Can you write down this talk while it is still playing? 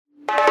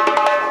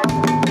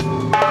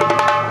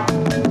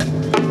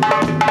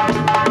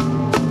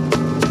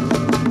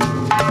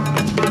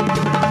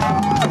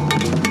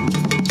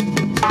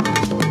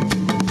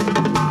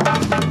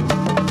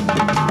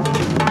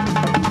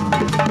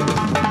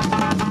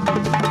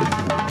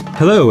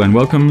Hello and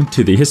welcome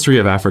to the History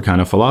of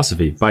Africana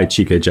Philosophy by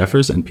Chike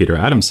Jeffers and Peter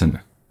Adamson,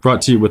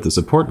 brought to you with the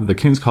support of the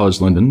King's College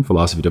London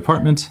Philosophy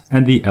Department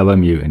and the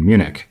LMU in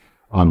Munich,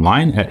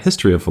 online at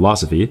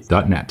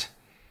historyofphilosophy.net.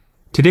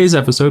 Today's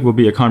episode will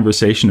be a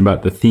conversation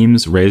about the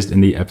themes raised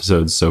in the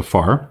episodes so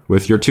far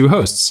with your two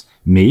hosts,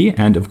 me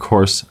and, of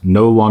course,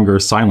 no longer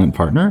silent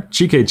partner,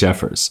 Chike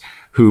Jeffers,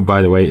 who,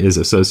 by the way, is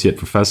Associate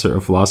Professor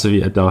of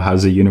Philosophy at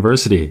Dalhousie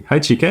University. Hi,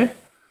 Chike.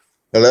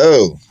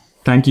 Hello.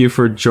 Thank you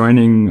for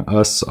joining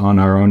us on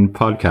our own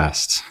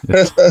podcast.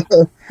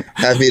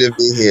 Happy to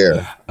be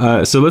here.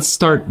 So let's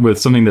start with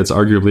something that's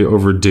arguably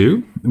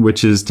overdue,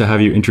 which is to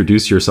have you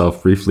introduce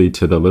yourself briefly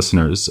to the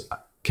listeners.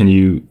 Can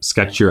you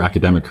sketch your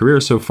academic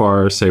career so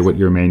far, say what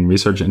your main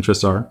research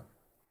interests are?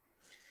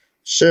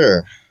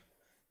 Sure.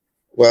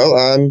 Well,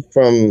 I'm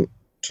from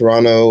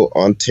Toronto,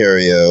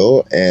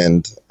 Ontario,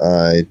 and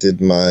I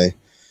did my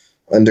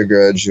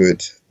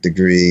undergraduate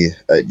degree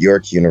at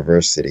York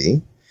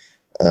University.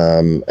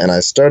 And I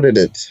started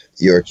at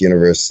York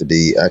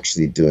University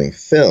actually doing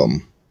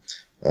film.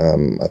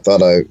 I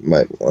thought I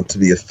might want to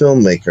be a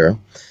filmmaker.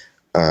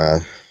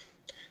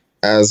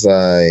 As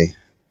I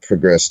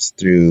progressed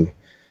through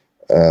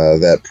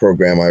that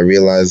program, I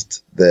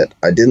realized that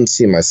I didn't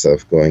see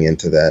myself going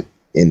into that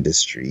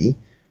industry.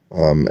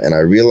 And I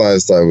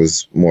realized I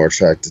was more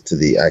attracted to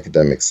the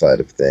academic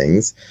side of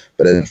things.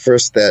 But at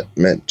first, that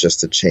meant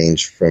just a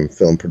change from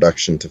film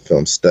production to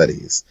film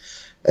studies.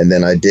 And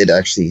then I did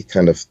actually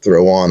kind of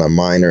throw on a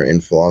minor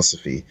in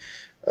philosophy.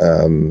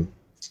 I'm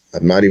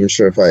not even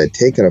sure if I had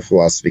taken a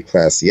philosophy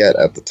class yet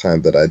at the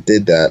time that I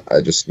did that. I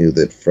just knew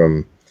that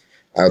from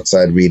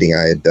outside reading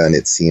I had done,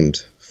 it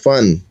seemed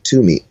fun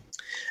to me.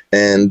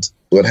 And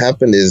what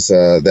happened is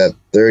that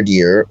third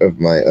year of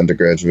my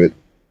undergraduate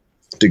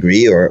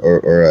degree,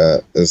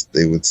 or as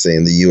they would say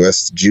in the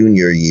U.S.,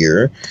 junior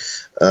year,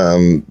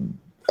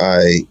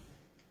 I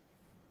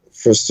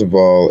first of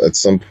all, at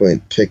some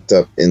point, picked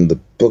up in the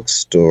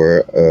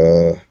bookstore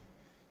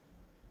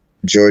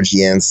George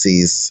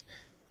Yancey's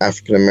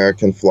African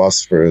American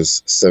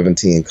Philosophers,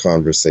 17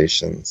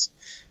 Conversations,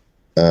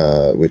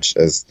 which,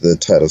 as the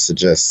title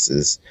suggests,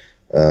 is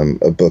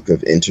a book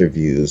of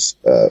interviews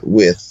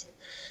with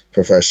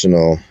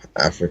professional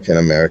African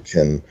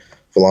American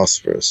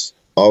philosophers.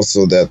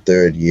 Also, that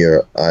third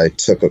year, I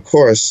took a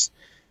course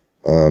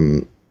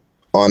on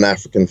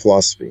African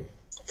philosophy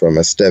from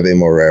Esteve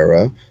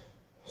Moreira,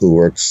 who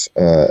works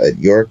at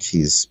York.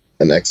 He's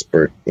an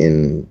expert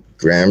in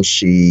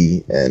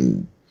Gramsci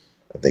and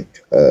I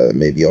think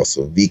maybe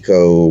also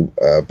Vico,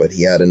 but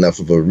he had enough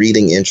of a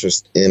reading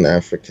interest in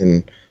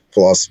African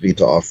philosophy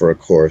to offer a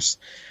course.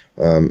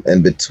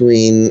 And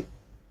between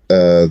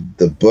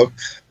the book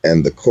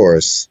and the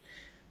course,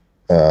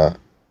 I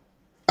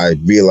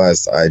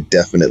realized I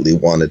definitely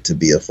wanted to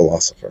be a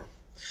philosopher.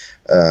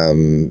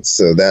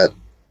 So that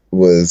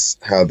was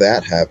how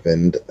that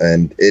happened.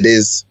 And it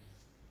is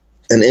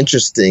an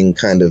interesting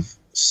kind of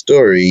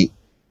story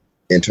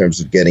in terms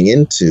of getting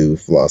into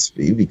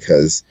philosophy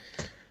because,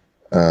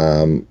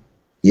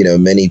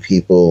 many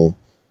people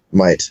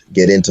might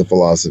get into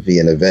philosophy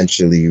and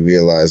eventually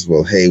realize,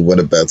 well, hey, what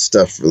about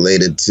stuff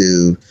related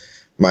to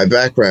my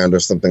background or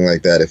something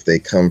like that if they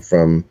come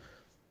from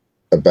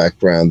a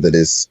background that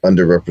is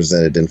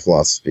underrepresented in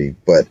philosophy.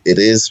 But it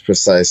is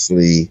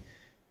precisely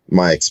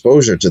my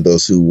exposure to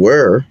those who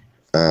were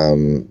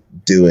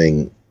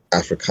doing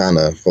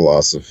Africana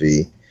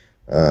philosophy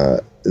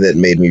that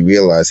made me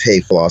realize, hey,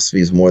 philosophy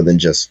is more than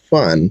just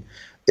fun.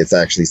 It's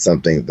actually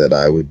something that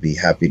I would be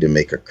happy to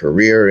make a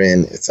career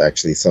in. It's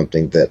actually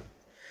something that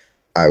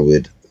I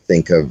would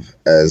think of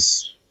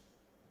as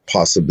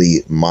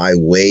possibly my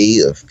way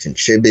of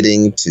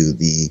contributing to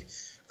the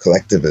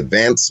collective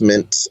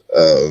advancement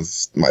of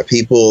my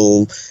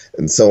people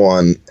and so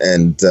on.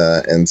 And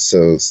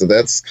so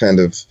that's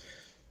kind of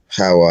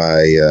how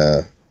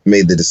I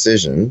made the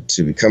decision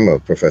to become a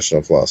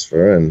professional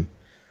philosopher. And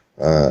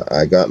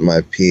I got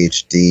my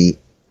PhD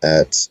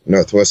at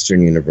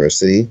Northwestern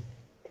University,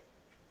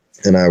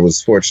 and I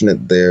was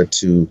fortunate there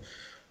to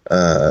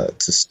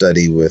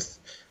study with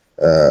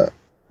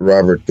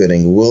Robert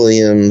Gooding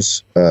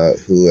Williams,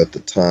 who at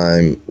the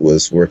time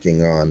was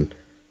working on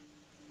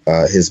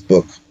his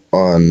book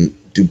on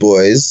Du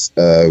Bois,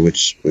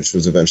 which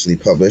was eventually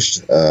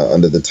published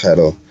under the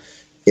title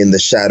 "In the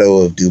Shadow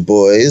of Du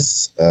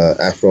Bois: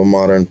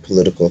 Afro-Modern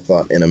Political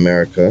Thought in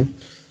America."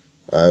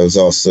 I was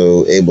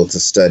also able to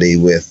study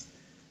with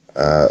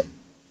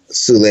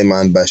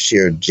Suleiman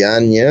Bashir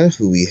Janya,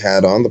 who we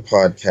had on the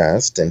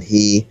podcast, and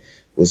he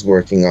was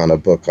working on a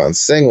book on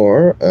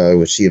Senghor,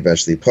 which he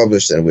eventually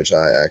published and which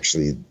I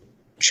actually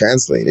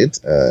translated,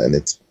 and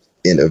it's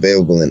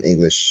available in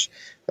English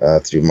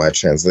through my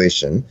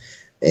translation.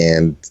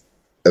 And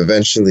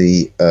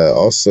eventually,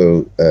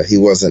 also, he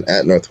wasn't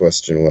at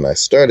Northwestern when I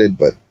started,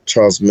 but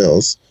Charles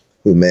Mills,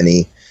 who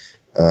many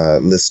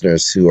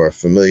listeners who are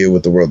familiar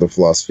with the world of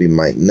philosophy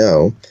might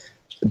know,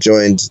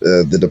 joined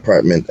the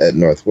department at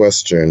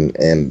Northwestern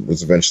and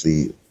was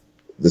eventually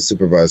the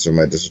supervisor of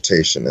my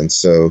dissertation. And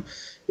so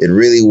it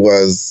really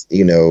was,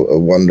 a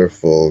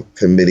wonderful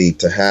committee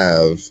to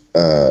have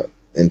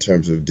in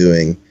terms of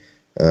doing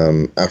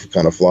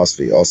Africana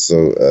philosophy.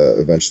 Also,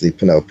 eventually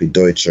Penelope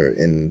Deutscher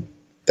in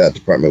that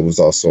department was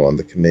also on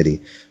the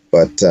committee.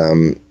 But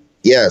so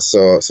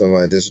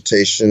my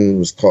dissertation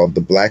was called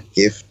 "The Black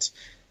Gift: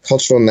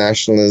 Cultural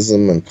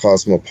Nationalism and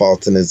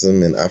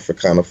Cosmopolitanism in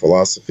Africana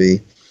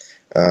Philosophy,"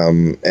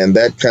 and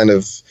that kind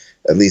of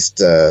at least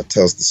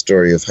tells the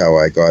story of how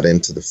I got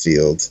into the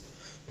field.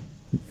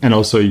 And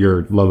also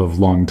your love of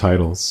long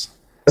titles.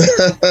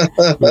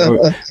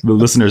 The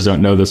listeners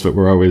don't know this, but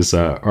we're always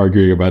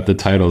arguing about the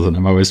titles, and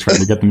I'm always trying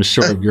to get them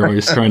short. You're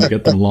always trying to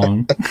get them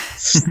long.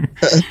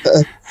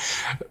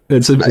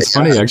 It's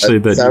funny, actually,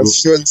 that sounds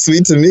short and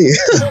sweet to me.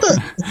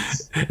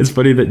 It's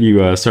funny that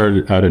you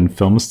started out in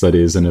film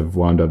studies and have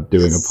wound up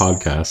doing a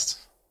podcast.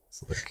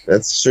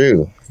 That's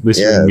true. At least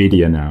you're in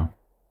media now.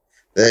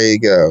 There you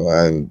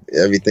go.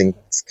 Everything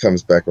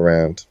comes back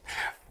around.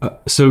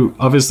 So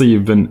obviously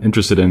you've been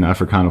interested in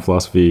Africana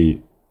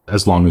philosophy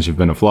as long as you've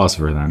been a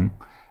philosopher then.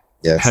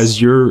 Yes. Has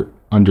your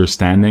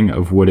understanding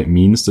of what it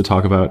means to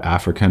talk about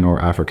African or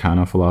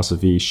Africana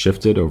philosophy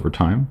shifted over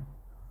time?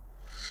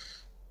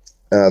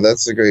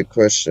 That's a great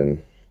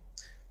question.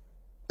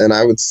 And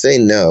I would say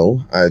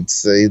no. I'd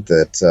say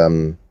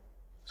that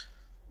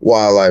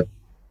while I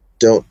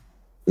don't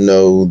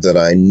know that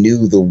I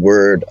knew the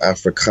word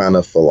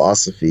Africana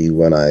philosophy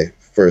when I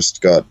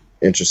first got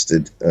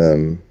interested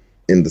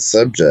in the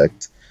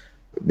subject,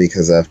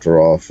 because after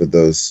all, for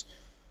those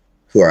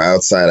who are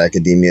outside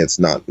academia, it's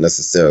not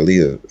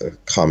necessarily a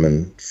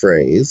common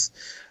phrase.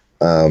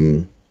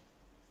 As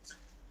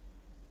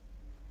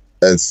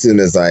soon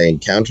as I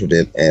encountered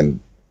it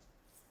and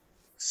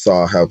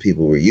saw how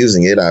people were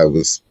using it, I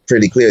was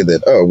pretty clear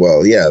that, oh,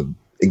 well, yeah,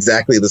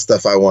 exactly the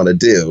stuff I want to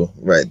do,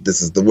 right?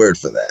 This is the word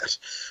for that,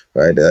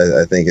 right?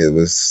 I think it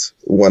was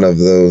one of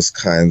those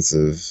kinds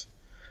of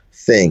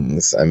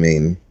things. I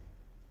mean,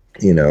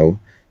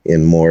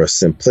 in more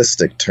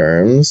simplistic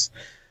terms,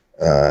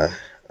 I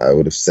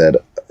would have said,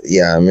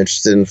 yeah, I'm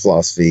interested in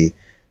philosophy,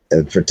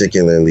 and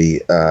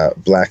particularly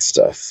Black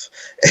stuff.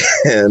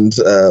 And,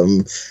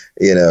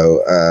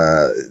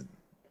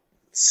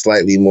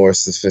 slightly more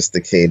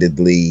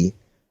sophisticatedly,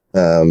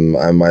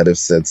 I might have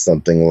said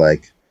something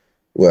like,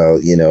 well,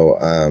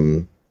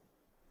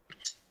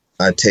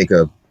 I take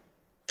a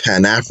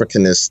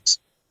Pan-Africanist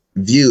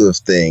view of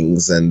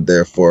things, and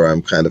therefore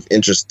I'm kind of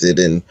interested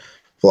in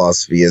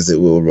philosophy as it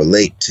will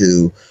relate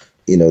to,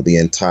 the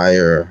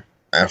entire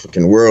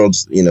African world,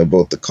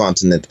 both the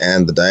continent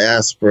and the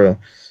diaspora,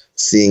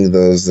 seeing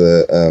those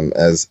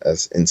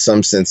as in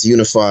some sense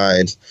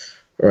unified,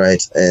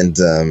 right? And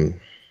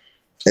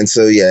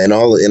so yeah, in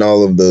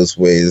all of those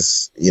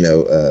ways,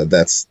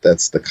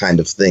 that's the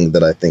kind of thing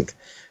that I think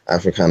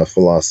Africana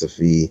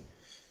philosophy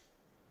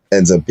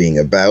ends up being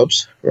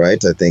about,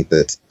 right? I think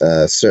that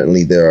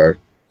certainly there are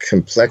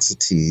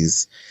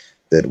complexities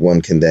that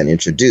one can then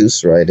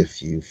introduce, right?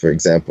 If you, for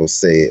example,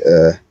 say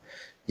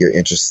you're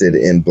interested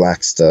in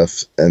Black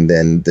stuff, and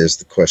then there's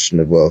the question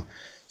of, well,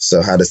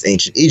 so how does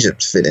ancient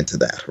Egypt fit into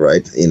that,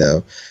 right?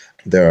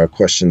 There are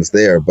questions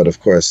there, but of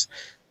course,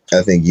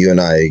 I think you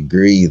and I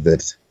agree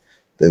that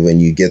when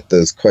you get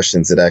those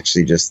questions, it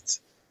actually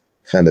just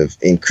kind of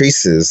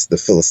increases the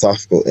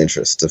philosophical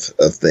interest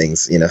of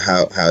things.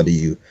 How do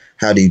you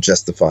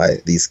justify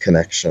these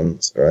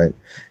connections, right?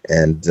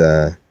 And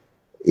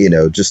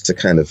just to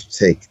kind of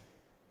take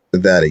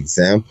that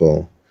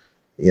example,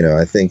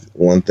 I think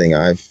one thing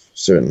I've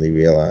certainly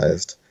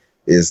realized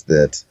is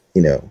that,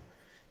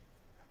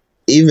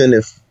 even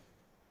if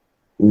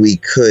we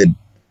could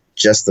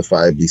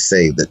justifiably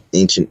say that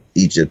ancient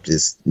Egypt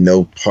is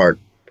no part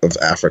of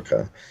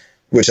Africa,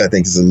 which I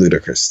think is a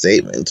ludicrous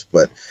statement,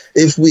 but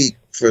if we,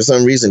 for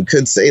some reason,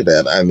 could say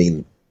that, I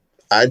mean,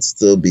 I'd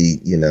still be,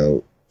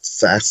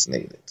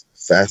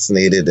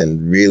 fascinated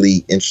and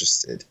really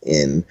interested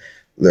in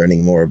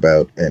learning more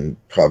about and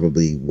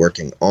probably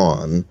working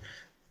on,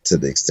 to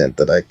the extent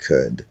that I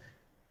could,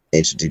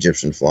 ancient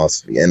Egyptian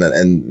philosophy.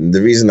 And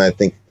the reason I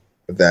think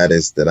that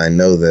is that I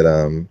know that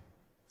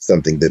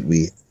something that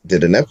we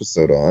did an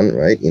episode on,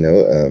 right?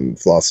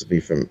 Philosophy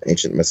from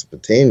ancient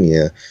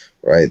Mesopotamia,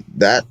 right?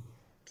 That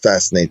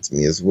fascinates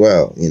me as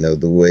well.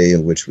 The way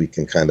in which we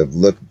can kind of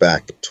look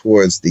back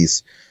towards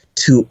these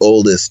two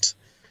oldest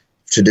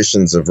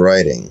traditions of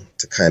writing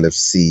to kind of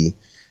see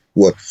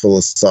what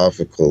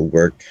philosophical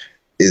work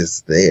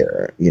is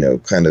there,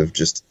 kind of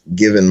just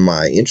given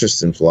my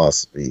interest in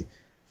philosophy,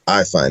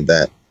 I find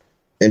that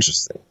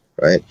interesting,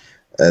 right?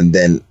 And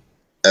then,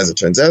 as it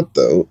turns out,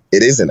 though,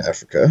 it is in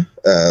Africa.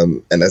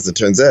 And as it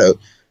turns out,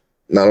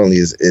 not only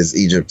is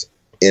Egypt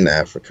in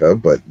Africa,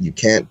 but you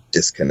can't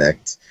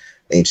disconnect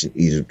ancient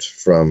Egypt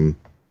from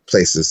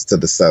places to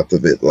the south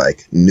of it,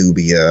 like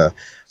Nubia.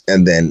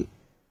 And then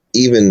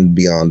even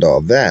beyond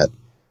all that,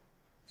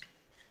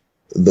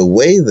 the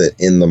way that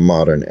in the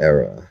modern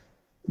era,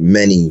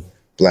 many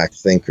Black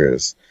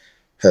thinkers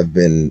have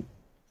been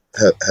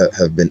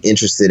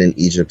interested in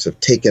Egypt, have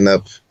taken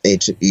up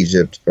ancient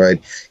Egypt,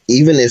 right?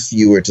 Even if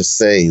you were to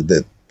say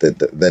that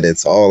that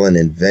it's all an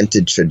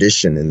invented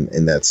tradition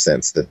in that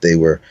sense, that they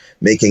were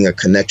making a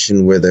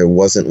connection where there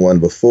wasn't one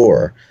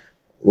before.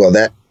 Well,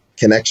 that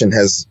connection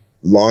has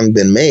long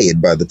been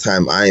made by the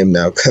time I am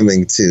now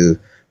coming to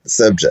the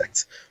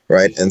subject,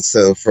 right? And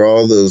so for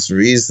all those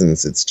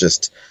reasons, it's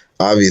just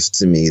obvious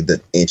to me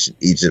that ancient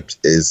Egypt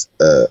is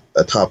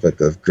a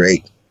topic of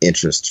great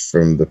interest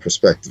from the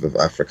perspective of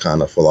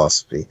Africana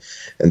philosophy.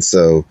 And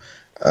so,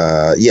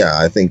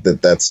 I think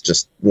that that's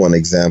just one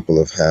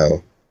example of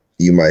how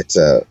you might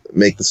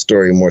make the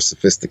story more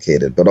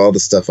sophisticated. But all the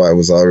stuff I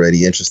was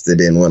already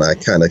interested in when I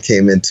kind of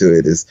came into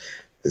it is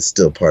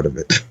still part of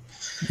it.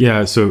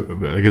 Yeah, so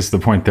I guess the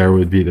point there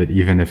would be that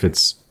even if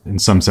it's in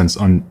some sense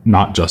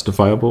not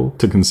justifiable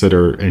to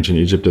consider ancient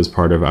Egypt as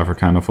part of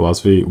Africana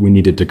philosophy, we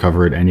needed to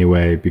cover it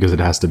anyway because it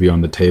has to be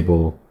on the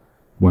table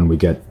when we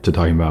get to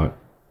talking about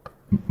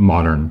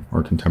modern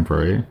or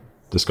contemporary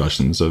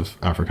discussions of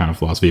Africana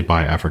philosophy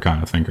by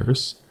Africana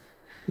thinkers.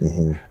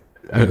 Mm-hmm.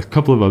 A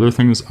couple of other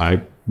things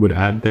I would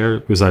add there,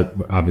 because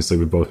obviously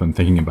we've both been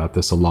thinking about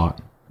this a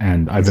lot,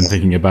 and I've been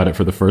thinking about it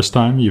for the first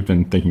time. You've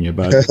been thinking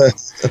about it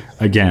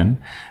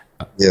again.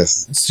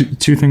 Yes.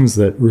 Two things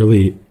that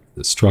really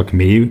struck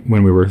me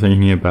when we were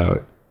thinking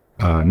about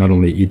not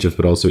only Egypt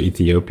but also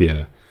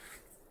Ethiopia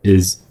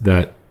is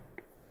that,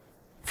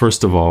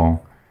 first of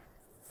all,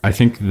 I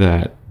think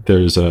that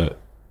there's a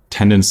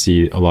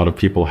tendency a lot of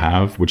people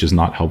have, which is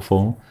not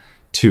helpful,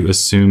 to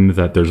assume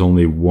that there's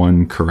only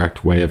one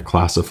correct way of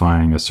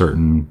classifying a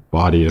certain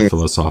body of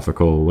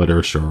philosophical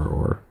literature,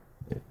 or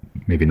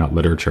maybe not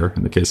literature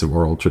in the case of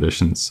oral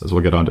traditions, as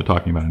we'll get on to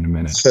talking about in a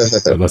minute.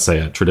 So let's say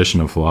a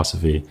tradition of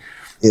philosophy.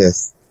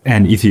 Yes.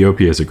 And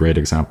Ethiopia is a great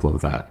example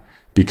of that,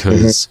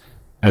 because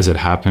as it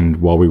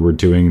happened while we were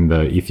doing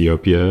the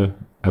Ethiopia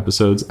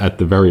episodes, at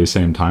the very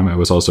same time, I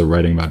was also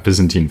writing about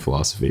Byzantine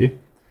philosophy,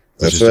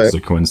 which is just a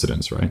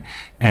coincidence, right?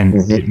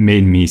 And it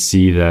made me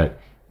see that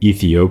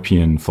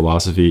Ethiopian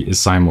philosophy is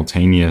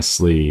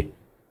simultaneously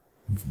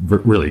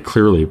really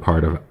clearly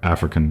part of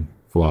African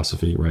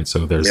philosophy, right?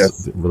 So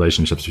there's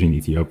relationships between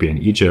Ethiopia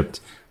and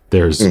Egypt.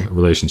 There's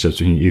relationships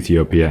between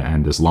Ethiopia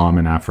and Islam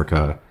in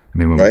Africa. I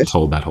mean, when we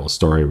told that whole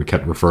story, we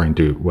kept referring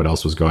to what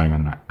else was going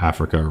on in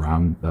Africa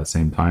around that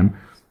same time.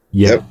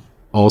 Yet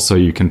also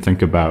you can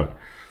think about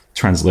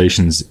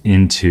translations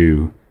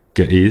into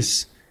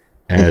Ge'ez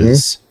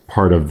as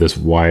part of this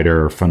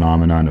wider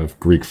phenomenon of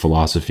Greek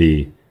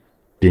philosophy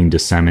being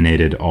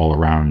disseminated all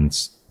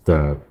around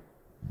the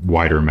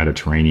wider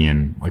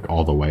Mediterranean, like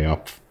all the way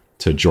up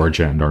to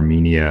Georgia and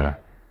Armenia,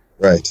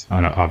 right?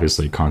 And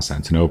obviously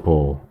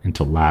Constantinople,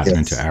 into Latin,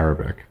 into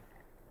Arabic.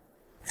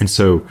 And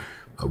so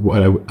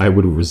what I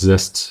would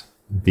resist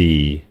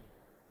the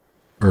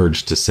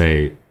urge to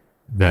say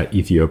that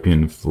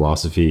Ethiopian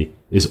philosophy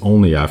is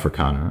only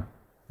Africana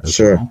as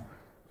well.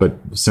 But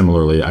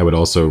similarly, I would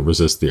also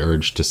resist the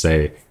urge to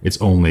say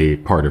it's only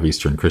part of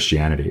Eastern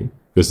Christianity.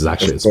 This is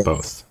actually, it's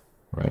both,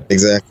 right?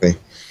 Exactly.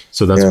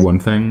 So that's one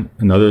thing.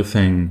 Another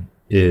thing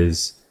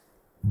is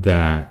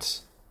that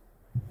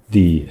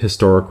the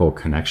historical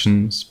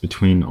connections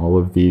between all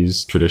of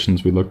these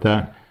traditions we looked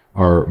at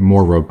are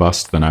more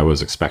robust than I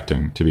was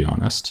expecting, to be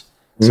honest.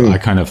 So I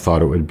kind of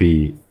thought it would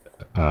be,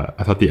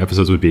 I thought the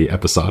episodes would be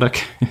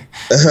episodic,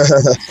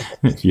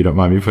 if you don't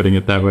mind me putting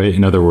it that way.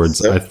 In other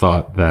words, I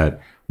thought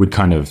that we'd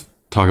kind of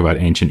talk about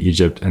ancient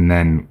Egypt and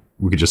then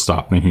we could just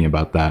stop thinking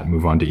about that,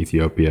 move on to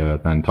Ethiopia,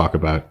 then talk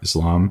about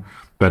Islam.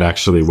 But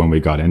actually, when we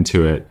got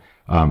into it,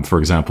 for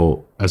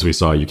example, as we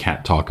saw, you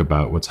can't talk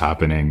about what's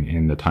happening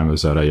in the time of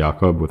Zara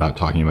Yaqub without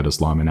talking about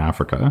Islam in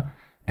Africa.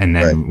 And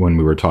then when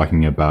we were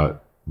talking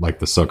about like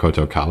the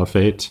Sokoto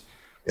Caliphate,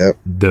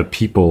 the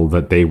people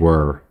that they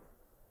were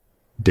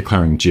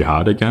declaring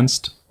jihad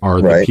against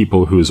are the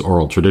people whose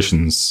oral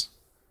traditions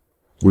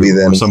or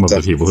some of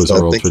the people whose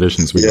oral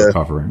traditions we were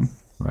covering.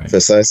 Right.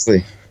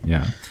 Precisely.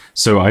 Yeah.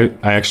 So I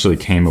actually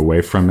came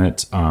away from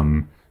it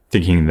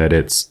thinking that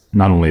it's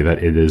not only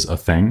that it is a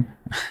thing,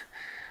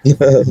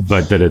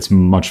 but that it's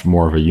much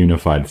more of a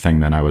unified thing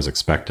than I was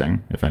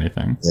expecting, if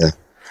anything.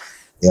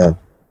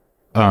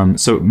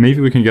 So maybe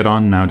we can get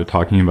on now to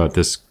talking about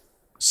this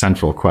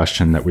central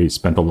question that we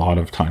spent a lot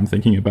of time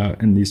thinking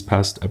about in these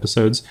past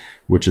episodes,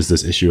 which is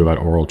this issue about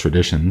oral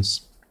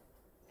traditions.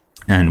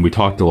 And we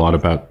talked a lot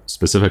about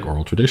specific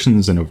oral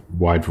traditions in a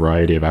wide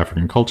variety of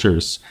African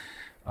cultures.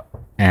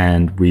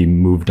 And we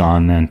moved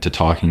on then to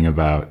talking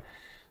about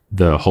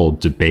the whole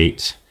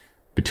debate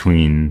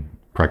between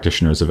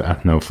practitioners of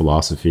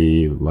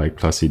ethno-philosophy like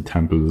Placide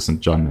Tempels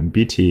and John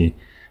Mbiti.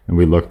 And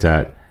we looked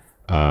at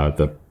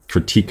the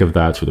critique of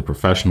that through the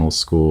professional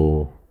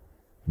school.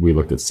 We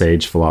looked at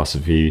sage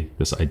philosophy,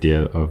 this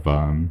idea of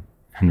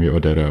Henry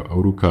Odera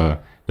Oruka,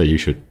 that you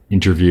should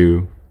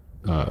interview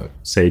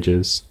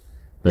sages,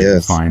 that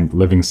you find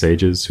living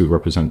sages who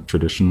represent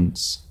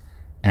traditions.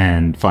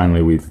 And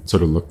finally, we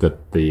sort of looked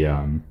at the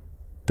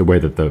way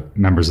that the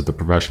members of the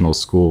professional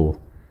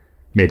school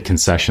made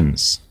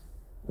concessions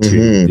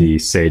to the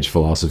sage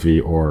philosophy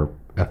or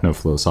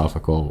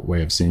ethno-philosophical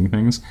way of seeing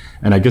things.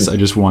 And I guess I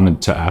just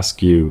wanted to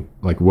ask you,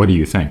 like, what do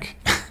you think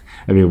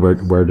I mean,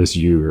 where does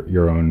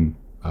your own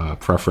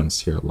preference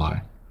here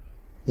lie?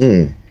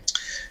 Hmm.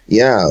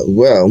 Yeah,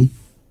 well,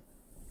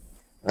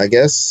 I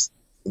guess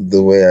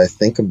the way I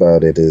think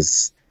about it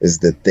is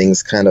that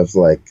things kind of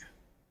like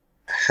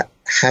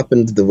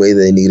happened the way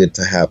they needed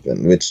to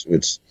happen, which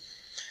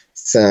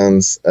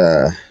sounds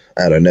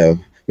I don't know,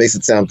 makes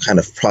it sound kind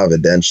of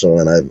providential,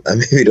 and I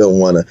maybe don't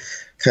want to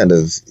kind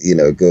of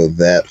go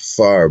that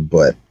far,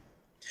 but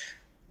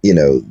you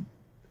know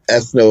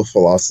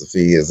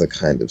ethno-philosophy is a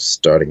kind of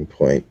starting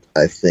point.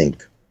 I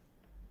think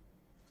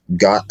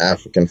got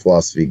African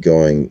philosophy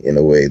going in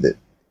a way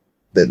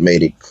that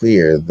made it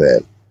clear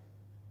that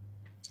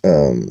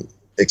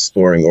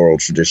exploring oral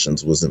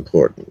traditions was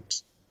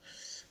important.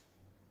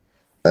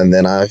 And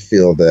then I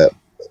feel that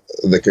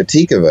the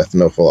critique of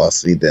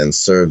ethnophilosophy then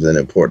served an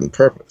important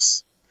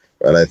purpose.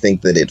 Right? I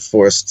think that it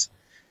forced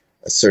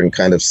a certain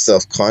kind of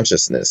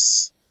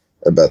self-consciousness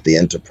about the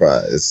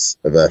enterprise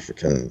of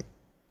African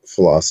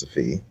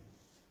philosophy.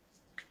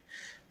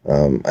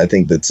 I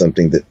think that's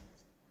something that,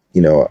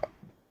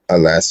 our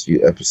last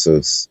few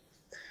episodes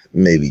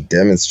maybe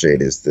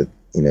demonstrate is that,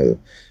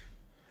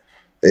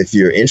 if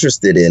you're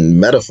interested in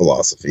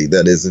metaphilosophy,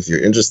 that is, if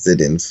you're interested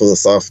in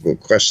philosophical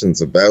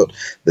questions about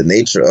the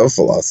nature of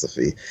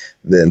philosophy,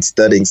 then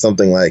studying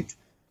something like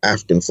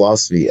African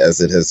philosophy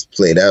as it has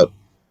played out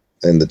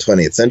in the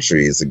 20th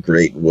century is a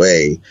great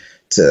way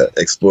to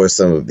explore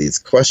some of these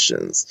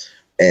questions.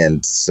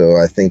 And so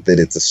I think that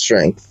it's a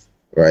strength,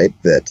 right,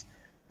 that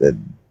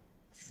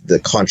the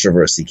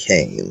controversy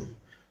came,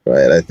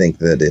 right? I think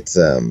that it's,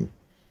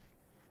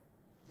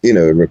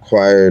 it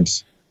required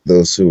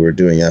those who were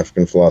doing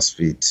African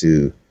philosophy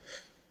to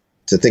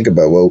think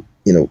about, well,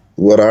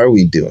 what are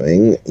we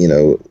doing?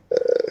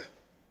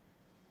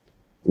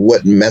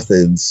 What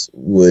methods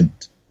would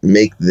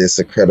make this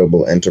a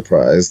credible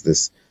enterprise?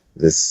 This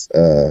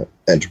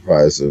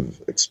enterprise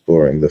of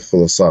exploring the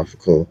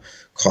philosophical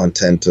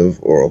content of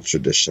oral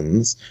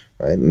traditions,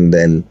 right? And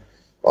then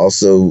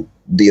also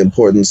the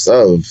importance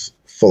of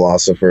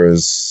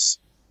philosophers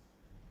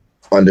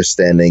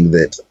understanding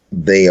that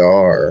they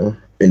are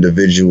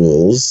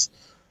individuals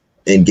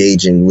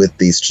engaging with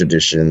these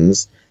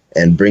traditions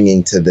and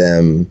bringing to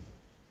them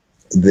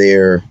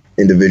their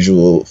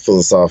individual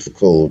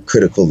philosophical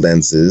critical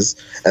lenses,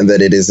 and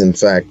that it is in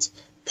fact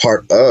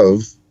part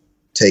of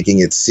taking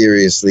it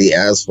seriously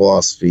as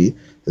philosophy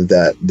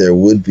that there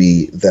would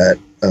be that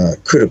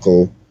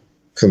critical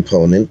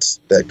component,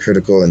 that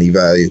critical and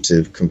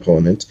evaluative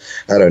component.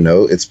 I don't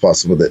know, it's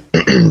possible that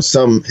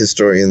some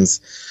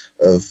historians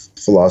of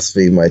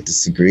philosophy might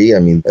disagree. I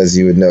mean, as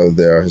you would know,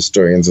 there are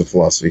historians of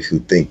philosophy who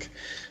think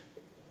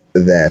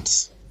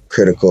that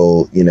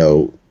critical,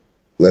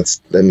 let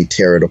me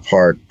tear it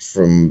apart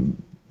from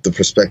the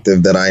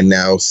perspective that I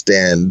now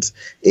stand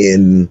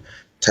in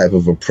type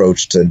of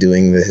approach to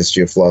doing the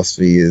history of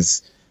philosophy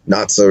is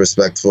not so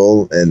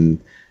respectful.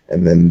 And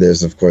then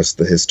there's, of course,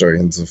 the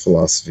historians of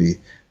philosophy,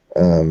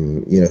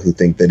 who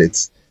think that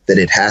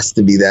it has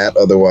to be that,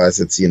 otherwise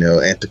it's,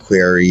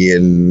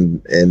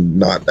 antiquarian and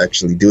not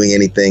actually doing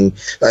anything.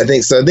 I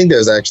think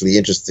there's actually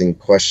interesting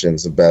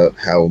questions about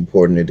how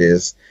important it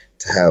is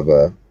to have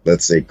a,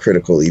 let's say,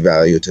 critical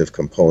evaluative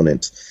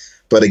component.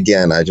 But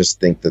again, I just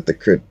think that the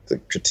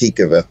critique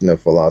of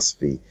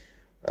ethnophilosophy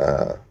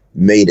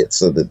made it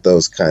so that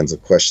those kinds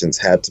of questions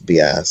had to be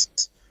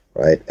asked,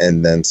 right?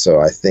 And then so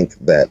I think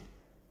that,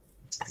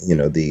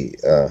 the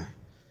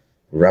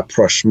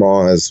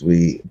rapprochement, as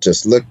we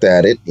just looked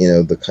at it,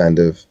 the kind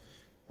of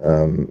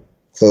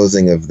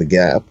closing of the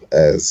gap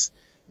as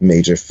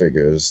major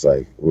figures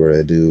like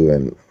Wiredu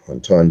and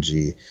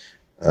Hontonji,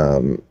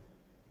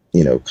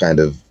 kind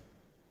of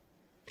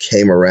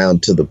came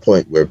around to the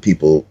point where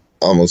people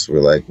almost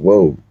were like,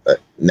 whoa,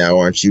 now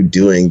aren't you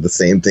doing the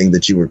same thing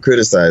that you were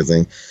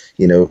criticizing?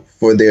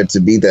 For there to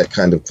be that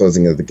kind of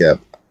closing of the gap,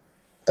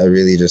 I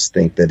really just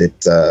think that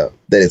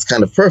it's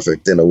kind of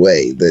perfect in a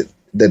way that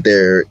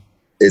there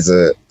is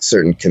a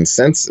certain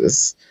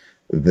consensus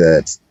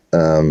that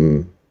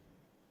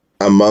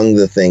among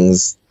the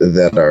things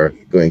that are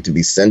going to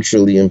be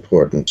centrally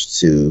important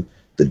to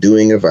the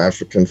doing of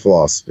African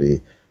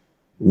philosophy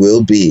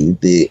will be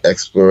the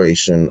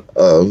exploration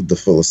of the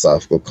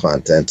philosophical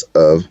content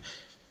of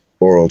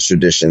oral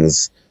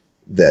traditions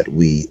that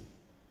we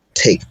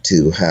take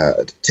to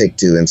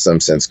in some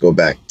sense go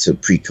back to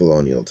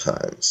pre-colonial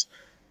times.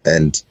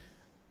 And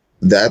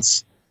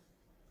that's,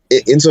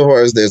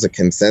 insofar as there's a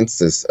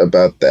consensus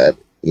about that,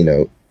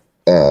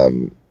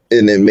 and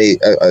it may,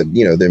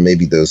 there may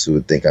be those who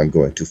would think I'm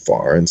going too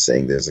far in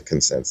saying there's a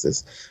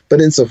consensus, but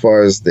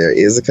insofar as there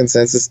is a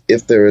consensus,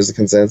 if there is a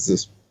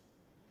consensus,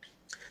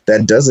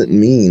 that doesn't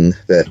mean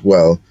that,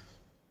 well,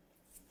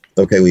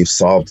 okay, we've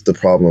solved the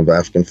problem of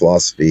African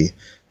philosophy,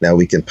 now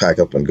we can pack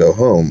up and go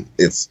home.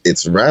 It's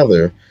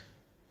rather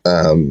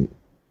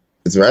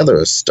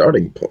a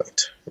starting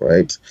point,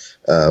 right?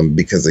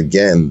 Because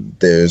again,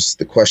 there's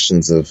the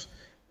questions of,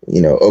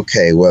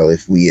 okay, well,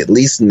 if we at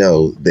least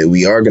know that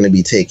we are going to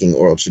be taking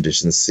oral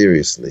traditions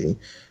seriously,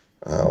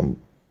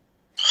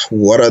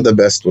 what are the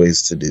best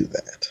ways to do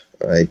that?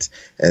 right?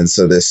 And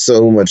so there's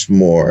so much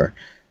more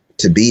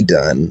to be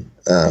done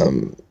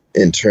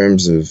in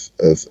terms of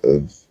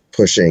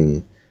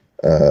pushing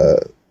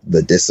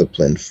the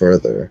discipline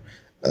further.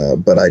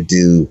 But I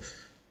do,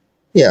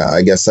 yeah,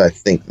 I guess I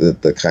think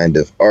that the kind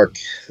of arc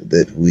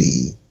that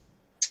we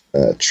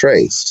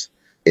traced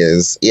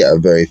is, yeah, a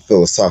very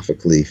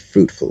philosophically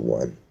fruitful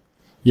one.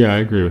 Yeah, I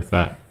agree with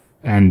that.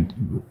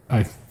 And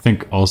I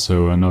think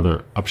also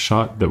another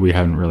upshot that we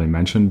haven't really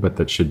mentioned, but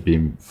that should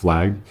be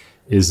flagged,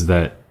 is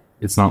that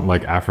it's not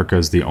like Africa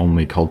is the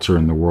only culture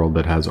in the world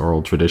that has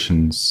oral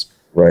traditions,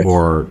 Right.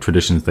 or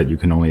traditions that you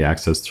can only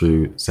access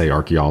through, say,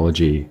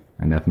 archaeology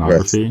and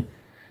ethnography.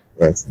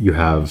 Right. You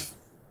have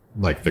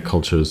like the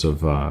cultures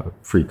of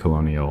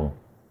pre-colonial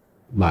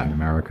Latin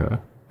America,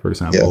 for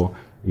example.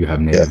 You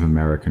have Native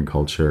American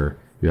culture.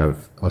 You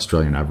have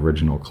Australian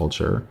Aboriginal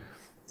culture.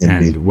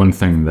 Indeed. And one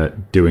thing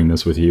that doing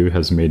this with you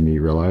has made me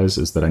realize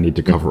is that I need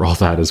to cover all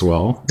that as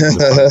well in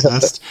the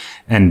podcast.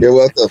 And You're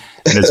welcome.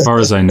 and as far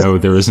as I know,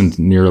 there isn't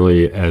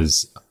nearly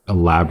as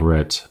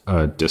elaborate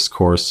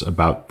discourse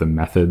about the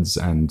methods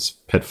and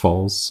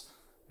pitfalls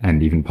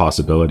and even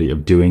possibility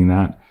of doing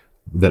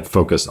that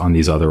focus on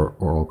these other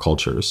oral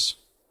cultures,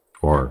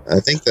 or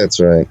I think that's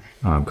right.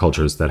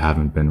 cultures that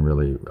haven't been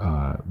really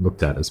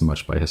looked at as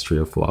much by history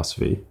of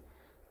philosophy.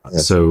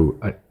 Yes. So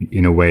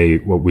in a way,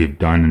 what we've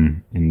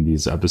done in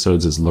these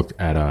episodes is looked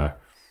at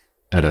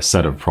a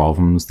set of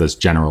problems that's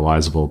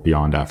generalizable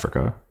beyond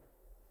Africa.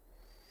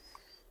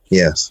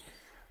 Yes,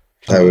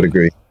 I would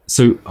agree.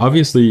 So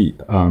obviously,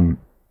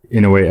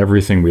 in a way,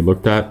 everything we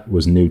looked at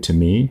was new to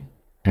me.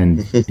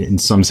 And in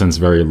some sense,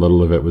 very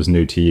little of it was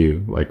new to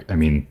you. Like, I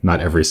mean,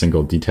 not every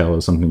single detail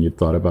is something you'd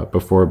thought about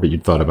before, but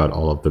you'd thought about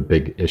all of the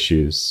big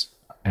issues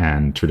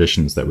and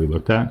traditions that we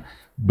looked at.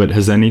 But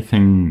has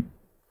anything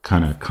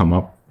kind of come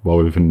up while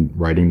we've been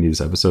writing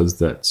these episodes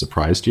that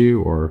surprised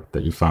you, or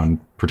that you found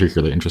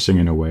particularly interesting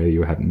in a way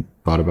you hadn't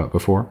thought about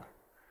before?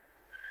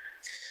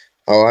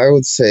 Oh, I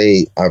would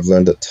say I've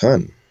learned a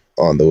ton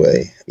on the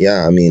way.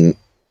 Yeah, I mean,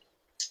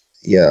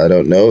 yeah, I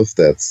don't know if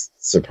that's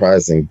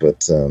surprising,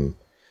 but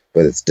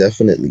it's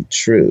definitely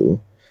true.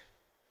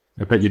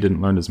 I bet you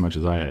didn't learn as much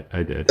as I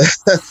did.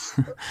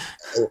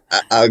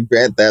 I'll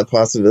grant that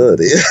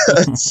possibility.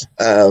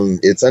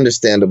 It's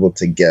understandable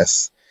to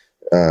guess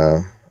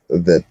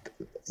that,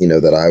 you know,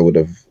 that I would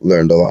have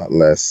learned a lot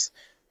less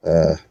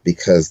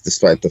because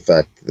despite the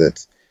fact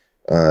that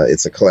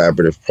it's a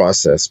collaborative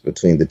process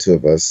between the two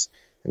of us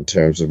in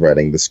terms of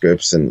writing the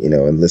scripts, and, you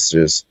know, and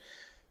listeners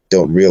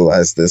don't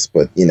realize this,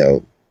 but, you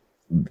know,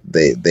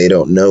 they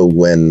don't know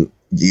when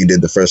you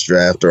did the first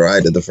draft or I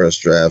did the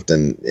first draft,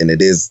 and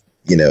it is,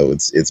 you know,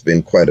 it's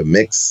been quite a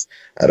mix.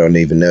 I don't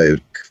even know,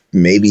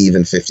 maybe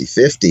even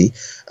 50-50.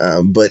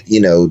 But,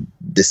 you know,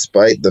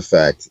 despite the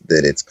fact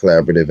that it's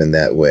collaborative in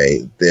that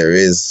way, there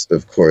is,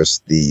 of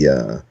course,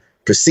 the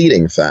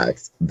preceding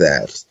fact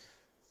that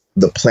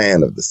the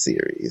plan of the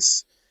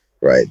series,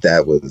 right?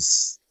 That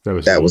was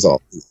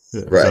all,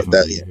 Yeah, right?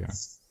 yeah.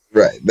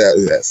 Right.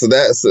 So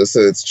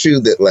it's true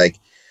that, like,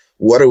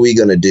 what are we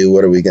going to do?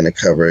 What are we going to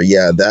cover?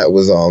 Yeah, that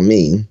was all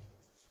me.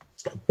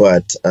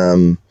 But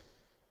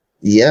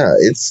yeah,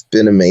 it's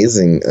been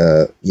amazing,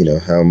 you know,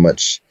 how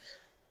much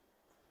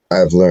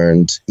I've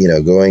learned, you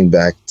know, going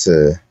back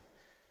to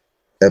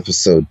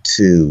episode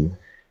 2,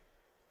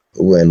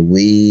 when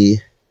we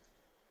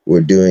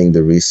were doing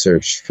the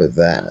research for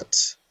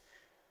that,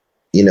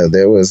 you know,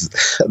 there was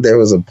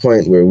a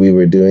point where we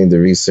were doing the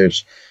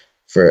research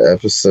for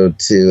episode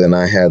 2, and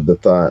I had the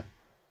thought,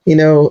 you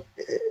know,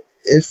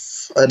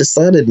 if I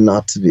decided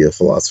not to be a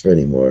philosopher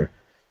anymore,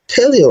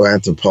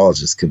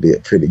 paleoanthropologist could be a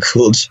pretty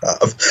cool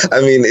job.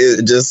 I mean,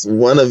 it just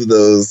one of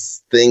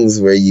those things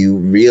where you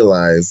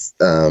realize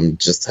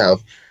just how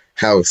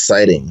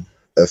exciting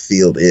a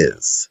field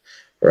is,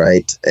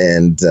 right?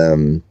 And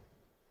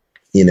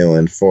you know,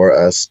 and for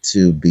us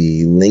to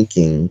be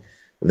linking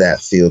that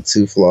field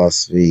to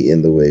philosophy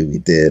in the way we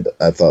did,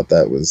 I thought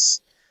that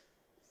was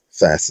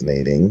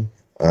fascinating.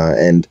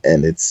 And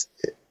it's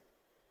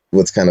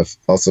what's kind of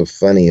also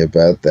funny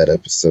about that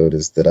episode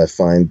is that I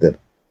find that,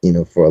 you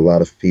know, for a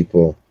lot of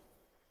people,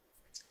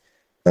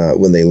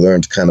 when they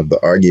learned kind of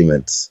the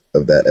argument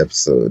of that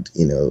episode,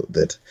 you know,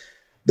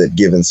 that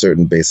given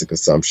certain basic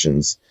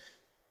assumptions,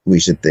 we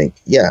should think,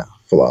 yeah,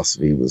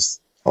 philosophy was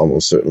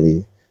almost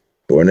certainly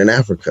born in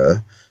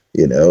Africa,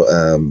 you know,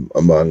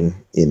 among,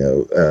 you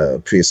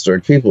know,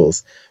 prehistoric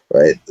peoples,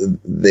 right?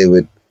 They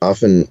would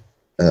often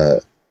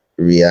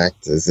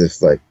react as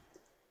if, like,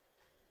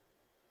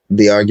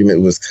 the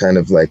argument was kind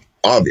of like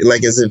obvious,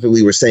 like as if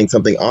we were saying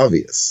something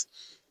obvious.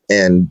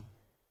 And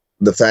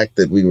the fact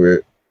that we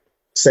were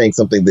saying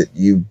something that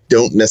you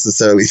don't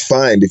necessarily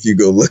find if you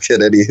go look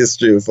at any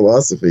history of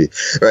philosophy,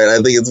 right? I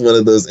think it's one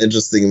of those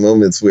interesting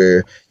moments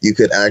where you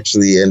could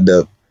actually end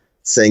up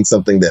saying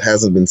something that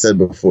hasn't been said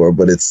before,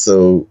 but it's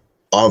so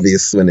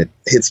obvious when it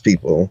hits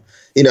people.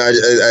 You know,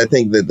 I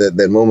think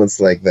that moments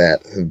like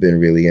that have been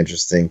really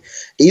interesting.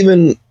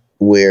 Even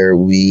where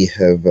we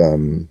have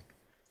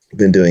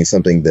been doing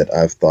something that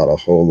I've thought a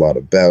whole lot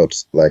about,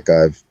 like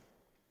I've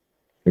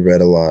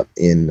read a lot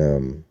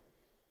in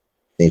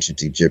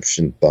ancient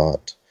Egyptian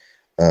thought.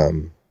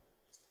 Um,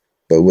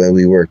 but when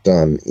we worked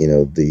on,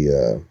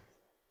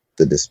 the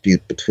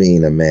dispute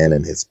between a man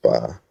and his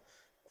ba,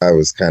 I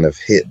was kind of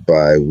hit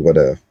by what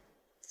a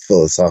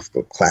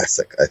philosophical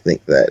classic I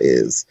think that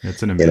is.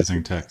 It's an You know,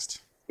 amazing text.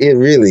 it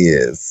really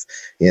is.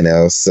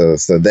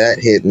 So that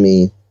hit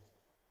me.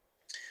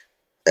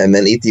 And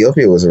then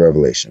Ethiopia was a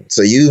revelation.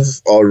 So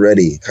you've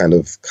already kind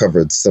of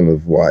covered some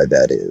of why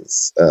that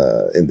is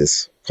in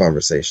this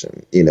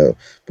conversation,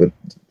 But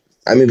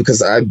I mean,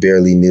 because I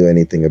barely knew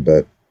anything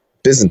about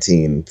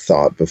Byzantine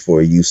thought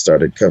before you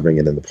started covering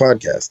it in the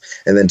podcast,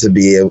 and then to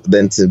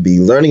be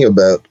learning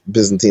about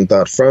Byzantine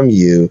thought from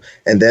you,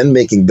 and then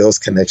making those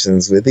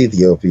connections with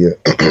Ethiopia.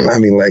 I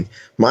mean, like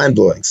mind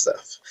blowing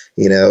stuff,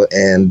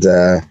 And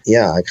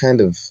yeah,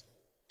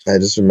 I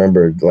just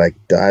remember like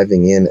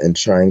diving in and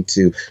trying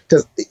to,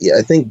 because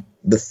I think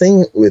the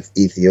thing with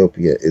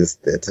Ethiopia is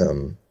that,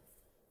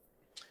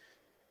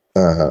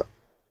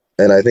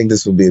 and I think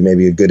this would be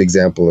maybe a good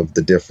example of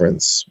the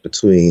difference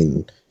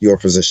between your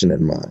position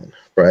and mine,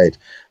 right?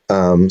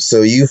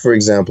 So you, for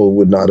example,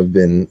 would not have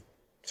been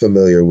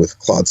familiar with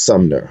Claude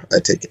Sumner, I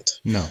take it.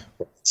 No.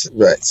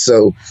 Right.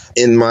 So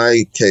in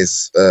my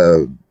case,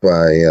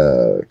 by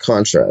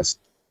contrast,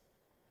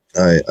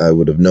 I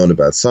would have known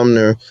about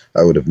Sumner.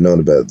 I would have known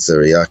about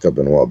Ze'er Yaakov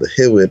and Walter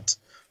Hewitt,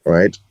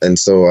 right? And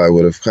so I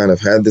would have kind of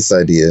had this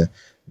idea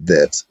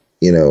that,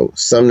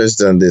 Sumner's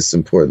done this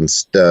important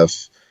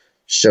stuff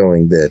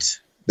showing that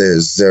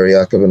there's Ze'er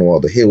Yaakov and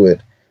Walter Hewitt,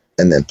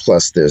 and then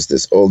plus there's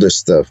this older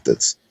stuff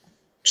that's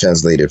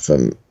translated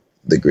from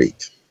the Greek,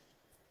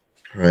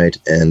 right?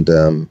 And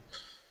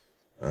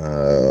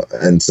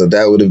so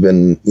that would have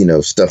been,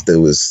 stuff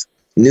that was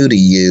new to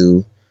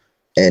you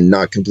and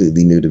not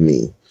completely new to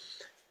me.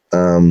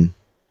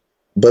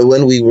 But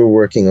when we were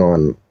working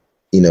on,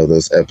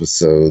 those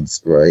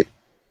episodes, right,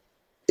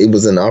 it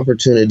was an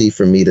opportunity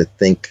for me to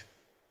think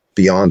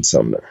beyond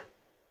Sumner,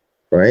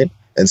 right?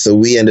 And so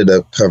we ended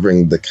up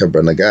covering the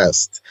Kebra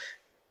Nagast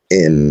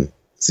in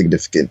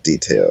significant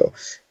detail.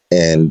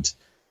 And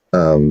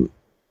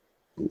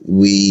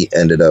we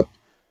ended up,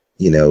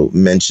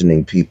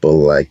 mentioning people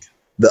like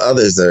the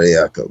other Ze'er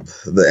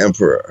Yaakov, the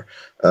emperor.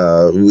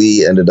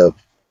 We ended up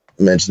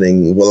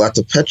mentioning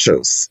Walata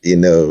Petros,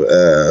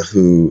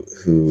 who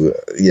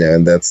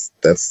and that's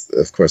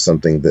of course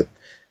something that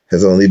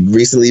has only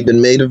recently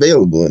been made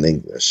available in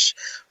English,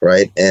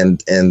 right?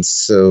 And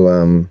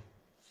so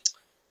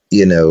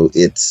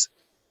it's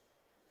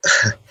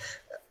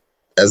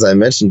as I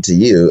mentioned to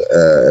you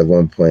at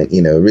one point,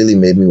 it really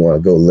made me want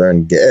to go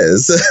learn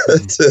Ge'ez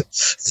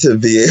to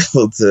be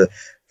able to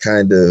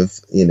kind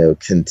of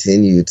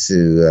continue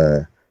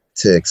to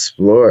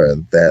explore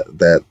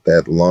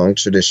that long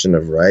tradition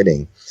of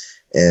writing.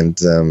 And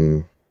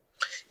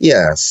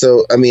yeah,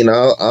 so I mean,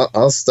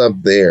 I'll stop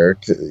there,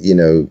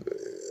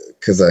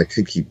 because I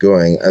could keep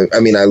going.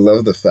 I mean, I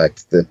love the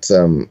fact that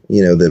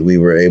that we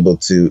were able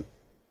to,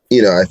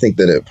 I think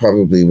that it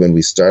probably, when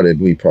we started,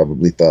 we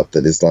probably thought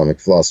that Islamic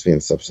philosophy in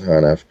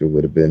Sub-Saharan Africa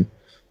would have been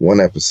one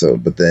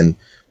episode, but then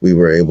we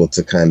were able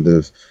to kind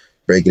of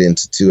break it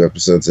into 2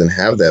 episodes and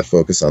have that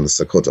focus on the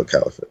Sokoto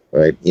Caliphate,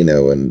 right?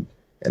 And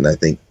I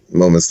think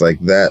moments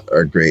like that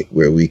are great,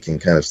 where we can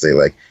kind of say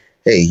like,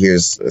 hey,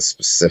 here's a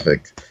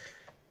specific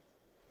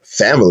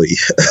family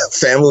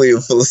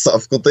of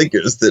philosophical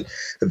thinkers that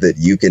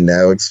you can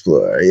now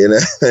explore,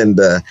 and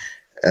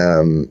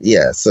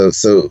yeah, so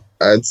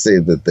I'd say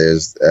that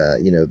there's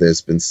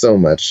there's been so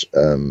much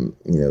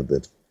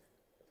that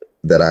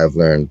I've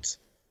learned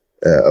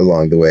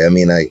along the way. I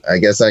mean, I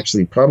guess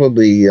actually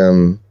probably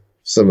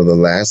some of the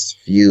last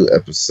few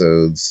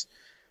episodes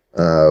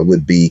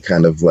would be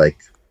kind of like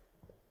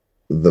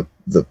the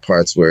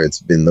parts where it's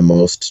been the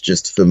most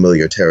just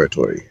familiar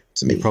territory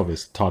to me. You probably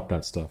taught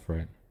that stuff,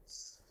 right?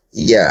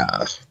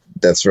 Yeah,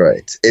 that's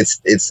right.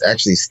 It's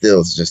actually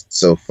still just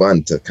so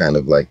fun to kind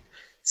of like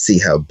see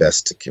how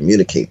best to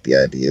communicate the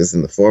ideas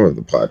in the form of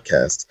the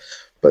podcast.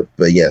 But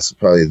yes,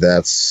 probably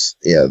that's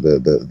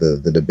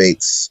the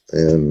debates,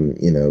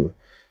 with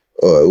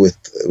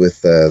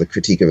the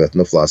critique of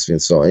ethnophilosophy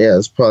and so on. Yeah,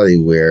 that's probably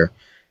where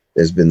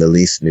there's been the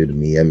least new to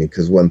me. I mean,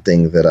 because one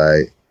thing that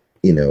I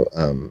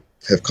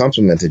have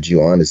complimented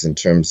you on is in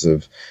terms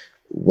of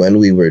when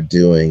we were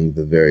doing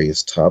the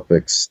various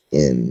topics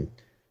in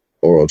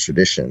oral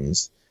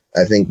traditions.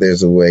 I think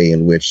there's a way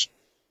in which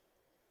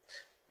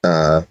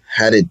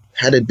had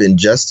it been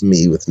just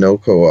me with no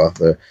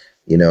co-author,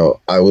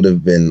 I would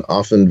have been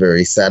often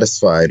very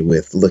satisfied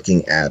with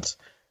looking at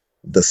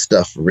the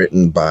stuff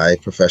written by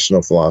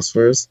professional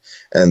philosophers.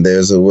 And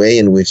there's a way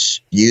in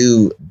which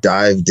you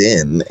dived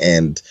in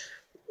and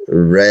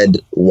read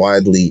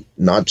widely,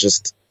 not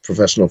just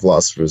professional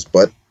philosophers,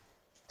 but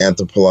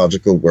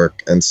anthropological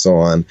work and so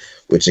on,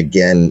 which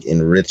again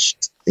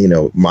enriched,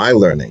 my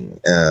learning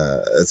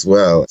as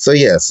well. So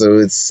yeah, so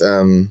it's,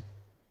 I'm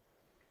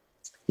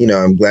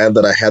glad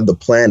that I had the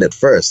plan at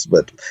first,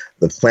 but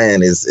the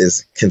plan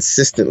is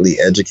consistently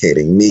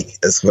educating me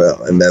as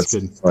well. And that's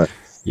fun.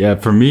 Yeah,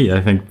 for me, I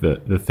think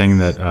the thing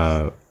that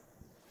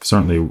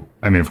certainly,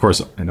 I mean, of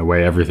course, in a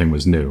way, everything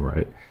was new,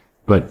 right?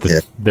 But Yeah.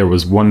 there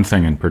was one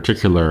thing in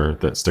particular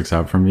that sticks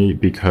out for me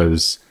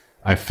because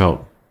I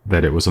felt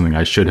that it was something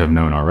I should have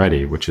known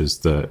already, which is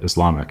the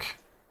Islamic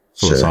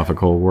Sure.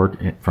 philosophical work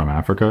from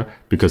Africa.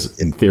 Because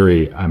in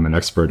theory, I'm an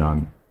expert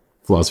on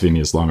philosophy in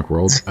the Islamic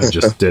world. I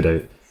just did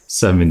a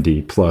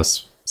 70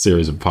 plus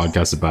series of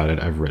podcasts about it.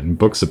 I've written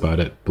books about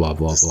it, blah,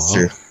 blah, blah.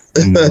 Sure.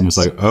 And then it's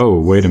like, oh,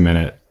 wait a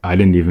minute. I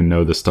didn't even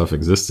know this stuff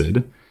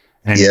existed.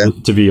 And Yeah.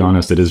 to be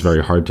honest, it is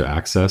very hard to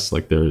access.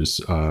 Like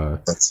there's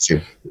That's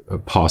true. a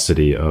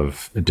paucity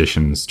of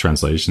editions,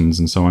 translations,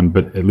 and so on.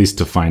 But at least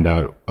to find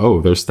out,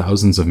 oh, there's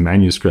thousands of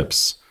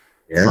manuscripts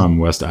Yeah. from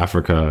West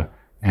Africa,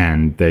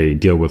 and they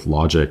deal with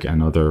logic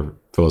and other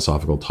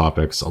philosophical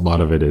topics. A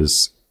lot of it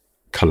is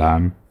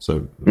kalam,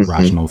 so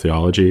rational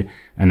theology.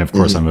 And of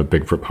course, I'm a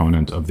big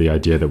proponent of the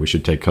idea that we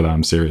should take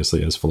kalam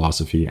seriously as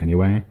philosophy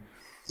anyway.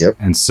 Yep.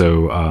 And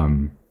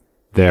so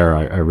there,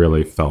 I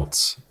really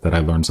felt that I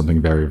learned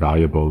something very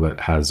valuable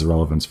that has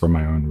relevance for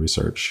my own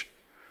research.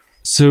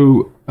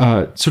 So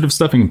sort of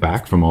stepping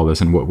back from all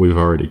this and what we've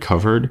already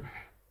covered,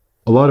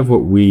 a lot of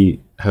what we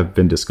have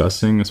been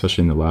discussing,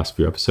 especially in the last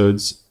few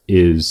episodes,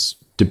 is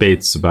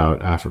debates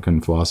about African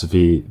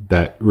philosophy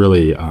that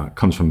really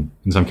comes from,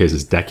 in some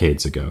cases,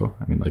 decades ago.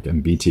 I mean, like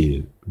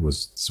MBT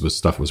was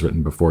stuff was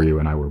written before you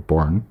and I were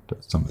born,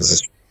 some of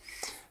it.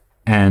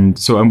 And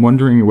so I'm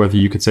wondering whether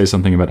you could say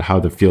something about how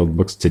the field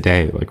looks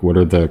today. Like, what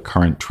are the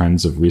current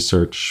trends of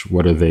research?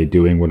 What are they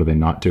doing? What are they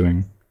not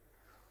doing?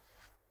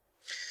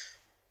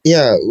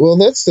 Yeah, well,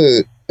 that's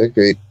a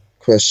great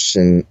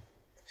question.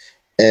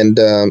 And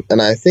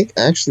I think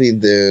actually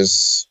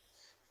there's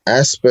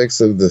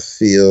aspects of the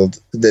field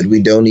that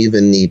we don't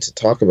even need to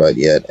talk about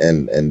yet.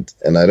 And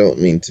I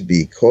don't mean to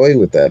be coy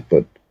with that,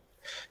 but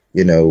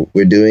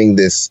we're doing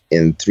this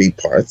in 3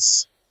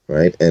 parts,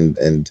 right?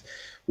 And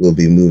we'll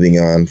be moving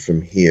on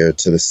from here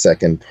to the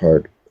second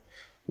part,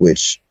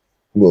 which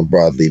will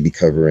broadly be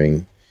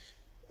covering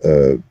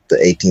the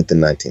 18th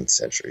and 19th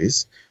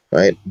centuries,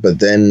 right? But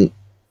then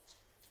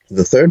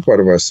the third part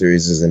of our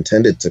series is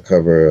intended to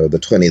cover the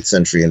 20th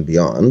century and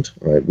beyond,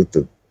 right? With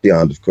the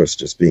beyond, of course,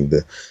 just being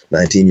the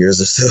 19 years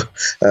or so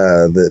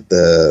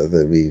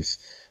that we've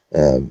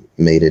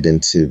made it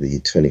into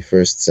the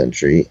 21st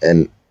century.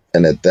 And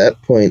at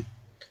that point,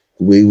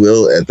 we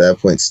will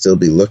still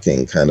be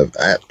looking kind of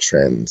at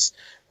trends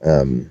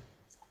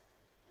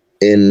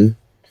in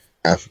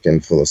African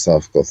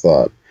philosophical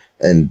thought.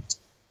 And,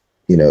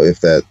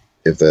 if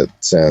that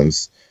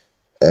sounds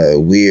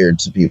weird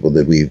to people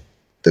that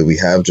we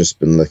have just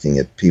been looking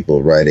at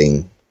people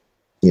writing,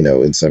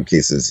 in some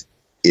cases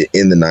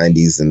in the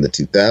 90s and the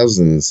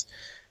 2000s.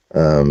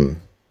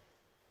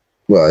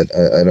 Well,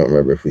 I don't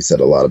remember if we said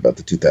a lot about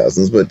the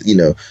 2000s, but,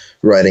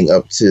 writing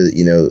up to,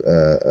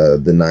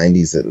 the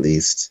 90s at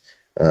least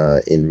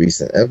in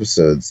recent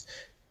episodes,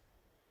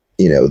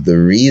 the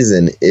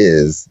reason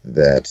is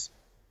that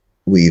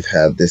we've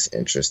had this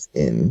interest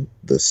in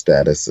the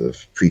status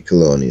of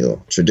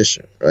pre-colonial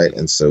tradition, right?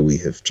 And so we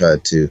have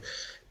tried to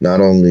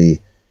not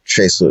only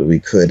trace what we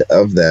could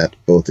of that,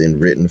 both in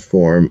written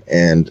form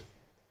and,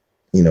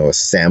 a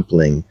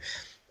sampling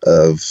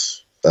of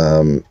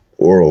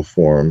oral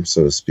form,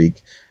 so to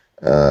speak.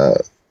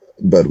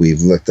 But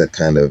we've looked at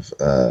kind of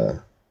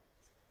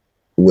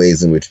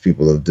ways in which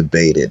people have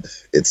debated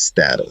its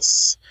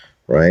status,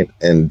 right?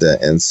 And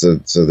so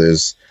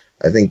there's,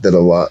 I think that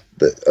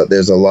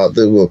there's a lot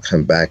that we'll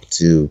come back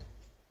to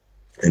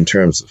in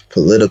terms of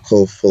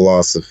political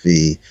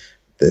philosophy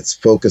that's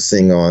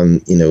focusing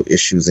on,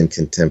 issues in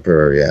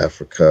contemporary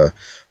Africa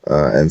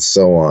and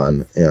so on,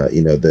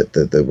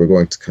 that we're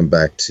going to come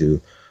back to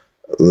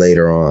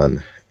later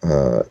on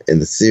in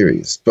the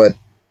series. But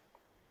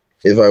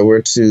if I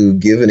were to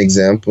give an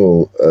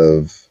example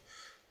of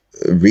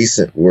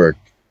recent work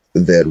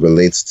that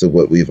relates to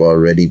what we've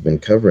already been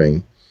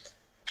covering,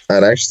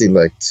 I'd actually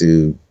like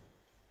to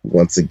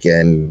once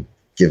again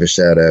give a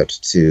shout out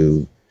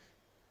to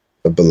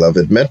a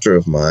beloved mentor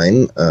of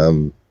mine,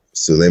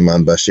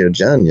 Suleiman Bashir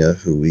Janya,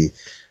 who we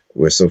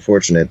were so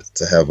fortunate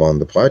to have on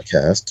the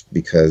podcast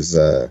because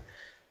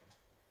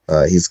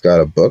he's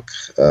got a book,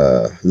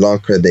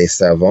 L'Encre des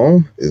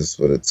Savants is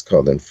what it's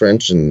called in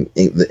French, and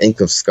The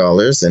Ink of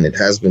Scholars, and it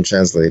has been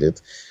translated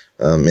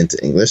into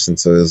English, and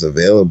so it is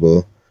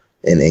available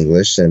in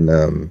English. And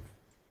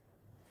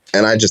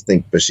I just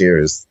think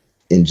Bashir is,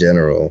 in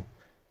general,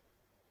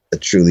 a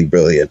truly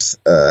brilliant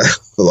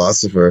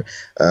philosopher.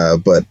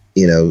 But,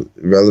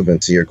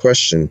 relevant to your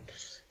question,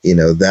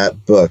 that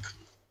book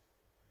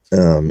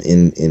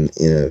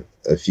in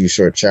a few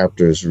short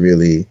chapters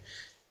really,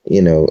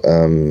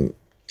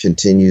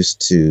 continues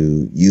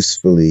to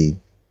usefully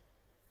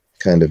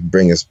kind of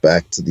bring us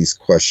back to these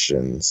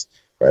questions,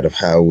 right, of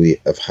how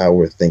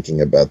we're thinking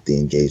about the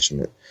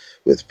engagement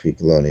with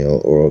pre-colonial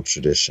oral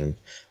tradition,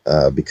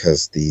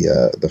 because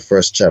the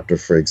first chapter,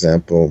 for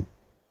example,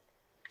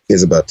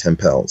 is about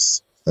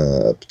Tempels.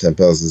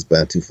 Tempels is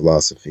Bantu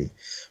philosophy,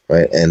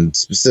 right? And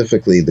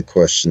specifically the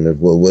question of,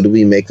 well, what do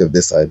we make of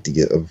this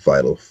idea of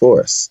vital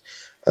force?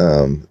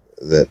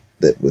 that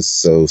was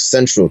so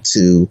central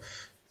to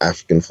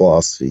African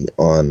philosophy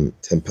on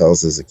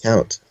Tempel's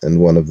account.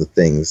 And one of the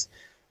things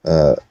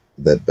that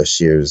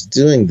Bashir is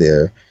doing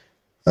there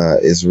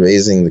is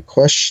raising the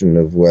question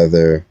of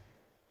whether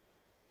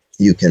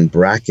you can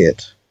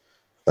bracket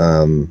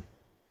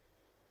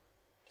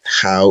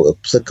how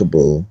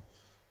applicable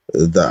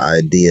the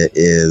idea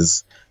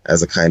is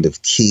as a kind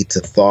of key to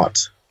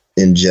thought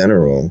in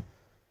general,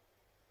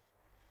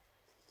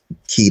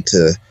 key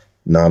to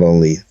not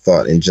only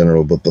thought in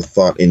general, but the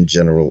thought in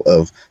general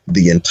of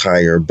the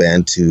entire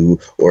Bantu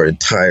or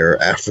entire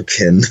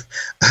African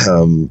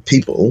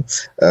people.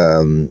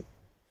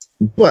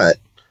 But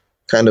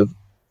kind of,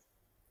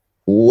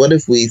 what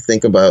if we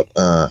think about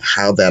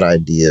how that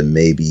idea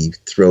maybe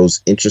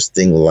throws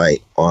interesting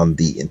light on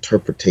the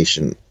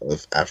interpretation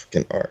of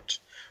African art,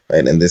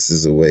 right? And this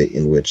is a way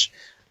in which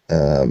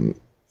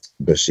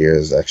Bashir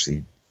has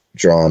actually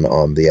drawn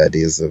on the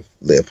ideas of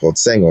Leopold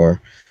Senghor,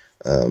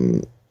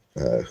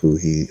 who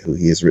he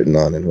has written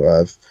on and who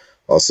I've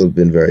also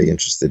been very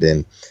interested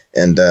in.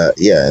 And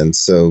and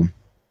so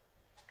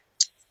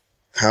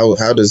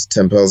how does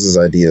Tempel's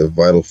idea of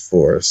vital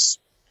force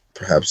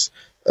perhaps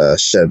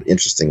shed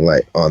interesting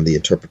light on the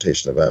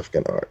interpretation of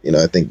African art?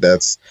 I think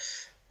that's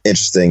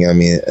interesting. I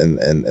mean,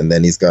 and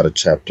then he's got a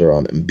chapter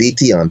on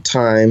Mbiti, on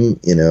time,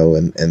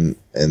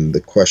 and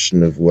the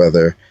question of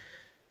whether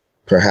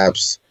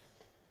perhaps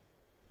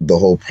the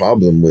whole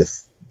problem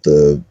with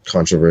the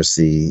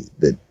controversy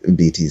that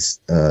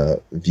Mbiti's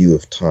view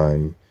of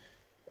time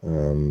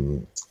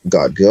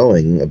got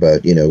going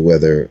about,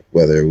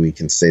 whether we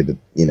can say that,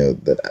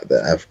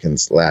 that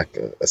Africans lack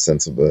a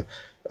sense of a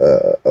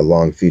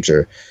long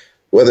future,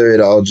 whether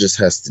it all just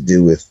has to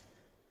do with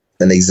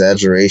an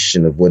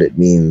exaggeration of what it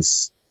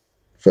means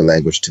for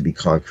language to be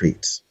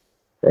concrete,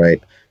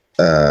 right?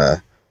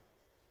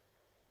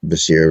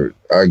 Bashir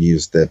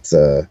argues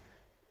that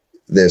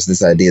there's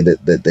this idea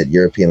that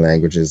European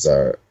languages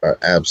are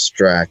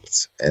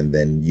abstract, and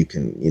then you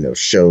can,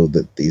 show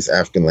that these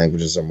African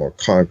languages are more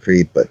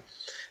concrete, but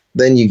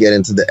then you get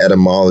into the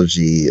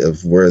etymology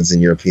of words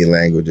in European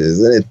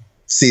languages, and it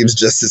seems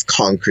just as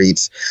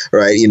concrete,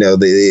 right?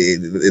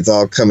 It's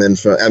all coming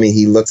from,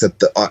 he looks at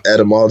the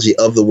etymology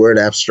of the word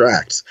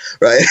abstract,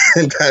 right?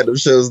 And kind of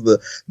shows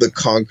the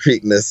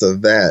concreteness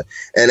of that.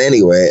 And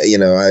anyway,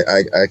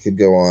 I could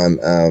go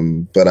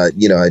on, but I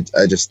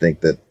just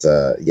think that,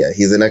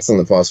 he's an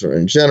excellent philosopher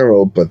in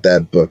general, but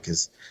that book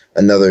is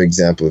another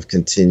example of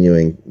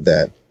continuing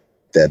that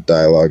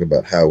dialogue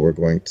about how we're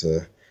going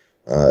to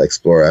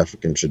explore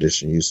African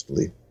tradition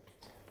usefully.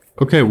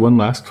 Okay, one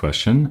last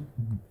question.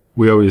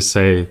 We always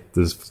say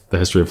this, the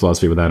history of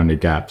philosophy without any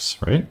gaps,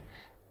 right?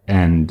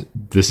 And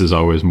this is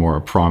always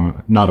more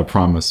not a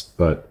promise,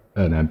 but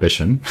an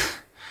ambition.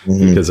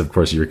 Mm-hmm. Because of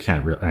course you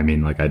can't, I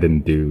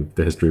didn't do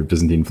the history of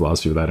Byzantine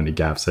philosophy without any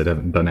gaps. I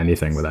haven't done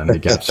anything without any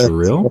gaps for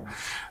real.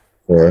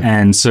 Sure.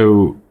 And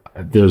so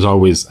there's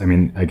always,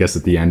 I guess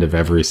at the end of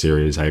every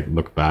series, I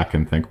look back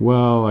and think,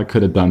 well, I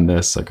could have done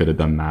this, I could have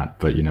done that,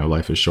 but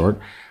life is short.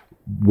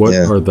 What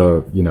are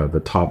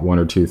the top one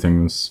or two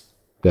things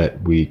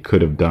that we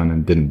could have done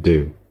and didn't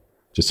do,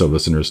 just so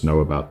listeners know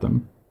about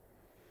them?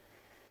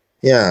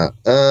 Yeah,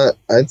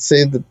 I'd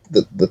say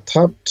the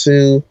top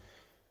two.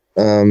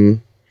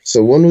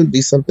 So one would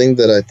be something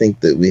that I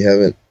think that we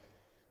haven't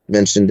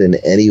mentioned in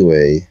any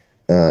way,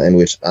 and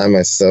which I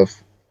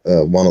myself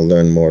want to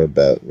learn more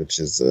about, which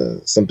is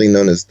something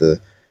known as the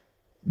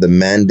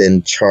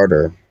Mandan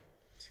Charter,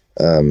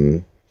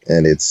 and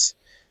it's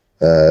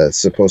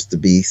supposed to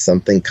be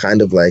something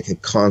kind of like a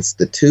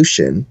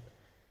constitution,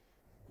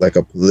 like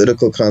a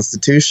political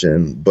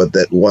constitution, but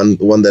that one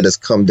that has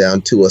come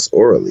down to us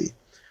orally,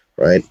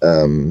 right?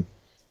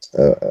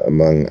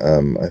 Among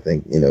I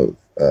think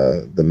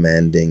the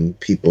Manding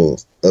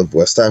people of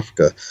West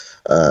Africa.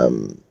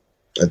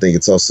 I think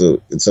it's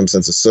also in some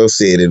sense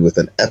associated with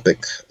an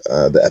epic,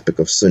 the Epic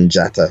of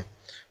Sunjata,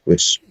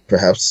 which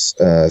perhaps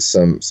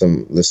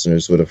some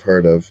listeners would have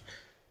heard of.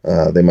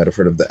 They might have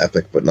heard of the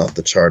epic, but not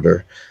the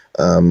charter.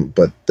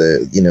 But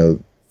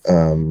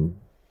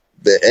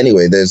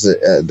anyway,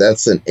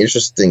 that's an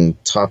interesting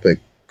topic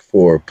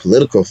for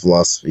political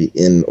philosophy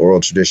in oral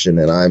tradition,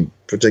 and I'm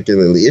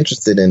particularly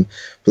interested in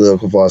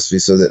political philosophy,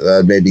 so that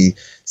I'd maybe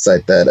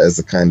cite that as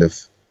a kind of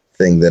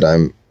thing that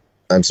I'm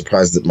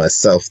surprised at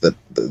myself that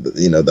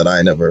that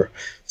I never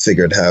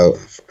figured how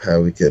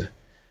we could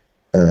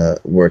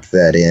work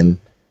that in.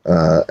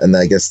 And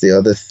I guess the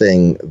other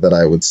thing that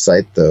I would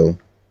cite, though,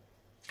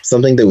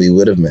 something that we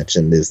would have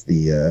mentioned, is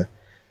the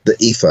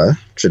Ifa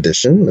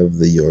tradition of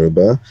the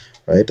Yoruba,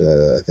 right?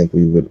 I think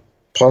we would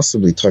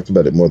possibly talked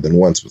about it more than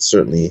once, but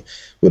certainly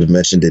would have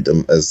mentioned it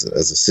as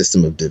a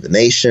system of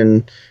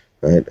divination,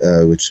 right?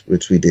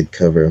 Which we did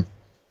cover.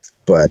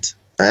 But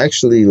I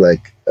actually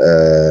like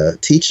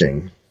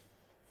teaching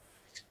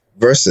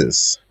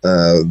verses,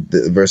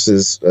 the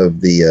verses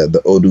of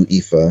the Odu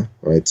Ifa,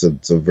 right?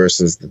 So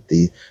verses that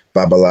the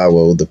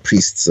Babalawo, the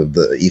priests of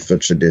the Ifa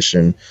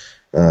tradition,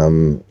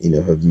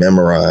 have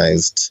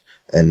memorized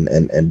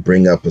and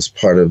bring up as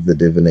part of the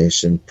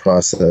divination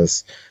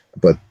process.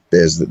 But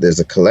there's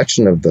a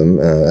collection of them,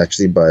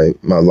 actually by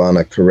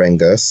Maulana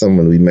Karenga,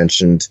 someone we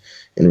mentioned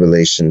in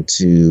relation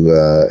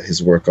to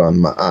his work on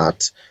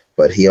Ma'at,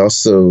 but he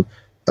also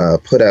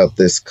put out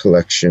this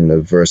collection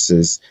of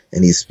verses,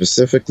 and he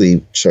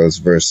specifically chose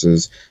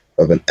verses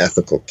of an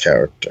ethical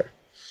character.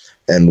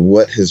 And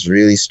what has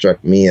really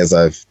struck me as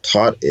I've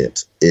taught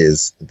it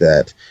is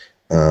that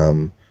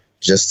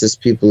just as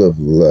people have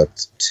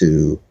looked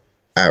to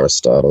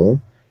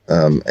Aristotle,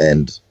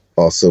 and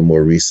also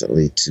more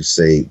recently to,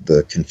 say,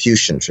 the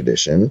Confucian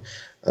tradition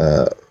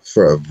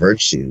for a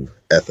virtue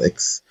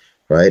ethics,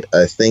 right?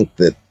 I think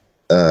that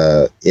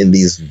in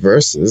these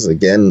verses,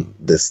 again,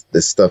 this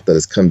stuff that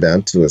has come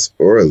down to us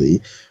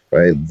orally,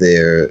 right?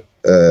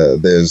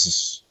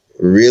 There's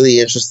really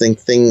interesting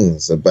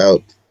things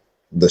about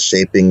the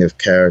shaping of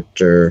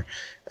character,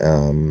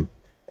 and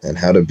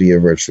how to be a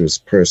virtuous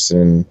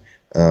person.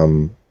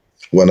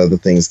 One of the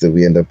things that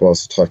we end up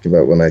also talking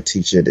about when I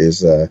teach it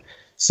is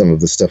some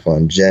of the stuff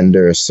on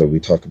gender. So we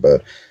talk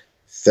about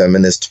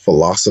feminist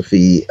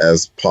philosophy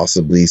as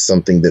possibly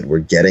something that we're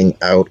getting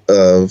out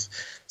of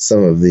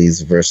some of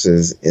these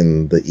verses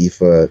in the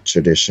Ifa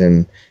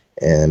tradition.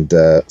 And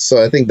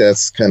so I think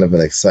that's kind of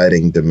an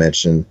exciting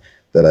dimension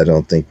that I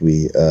don't think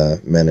we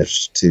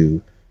managed to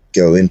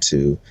go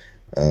into.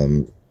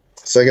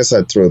 So I guess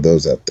I'd throw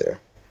those out there.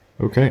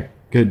 Okay,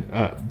 good.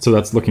 So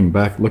that's looking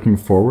back. Looking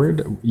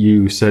forward,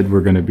 you said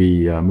we're going to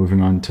be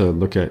moving on to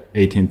look at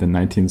 18th and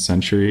 19th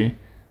century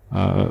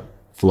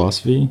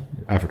philosophy,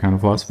 Africana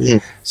philosophy.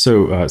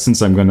 So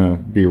since I'm going to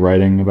be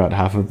writing about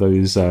half of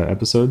these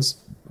episodes,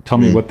 tell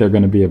me what they're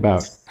going to be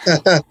about.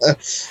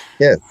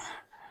 Yes.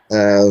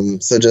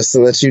 So just to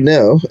let you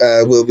know,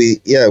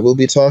 we'll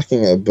be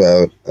talking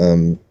about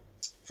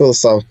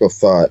philosophical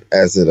thought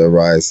as it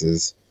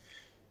arises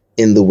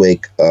in the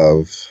wake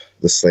of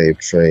the slave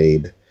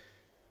trade,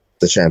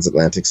 the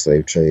transatlantic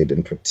slave trade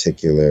in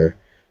particular,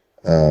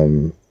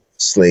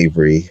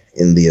 slavery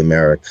in the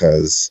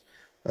Americas,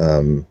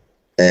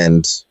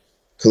 and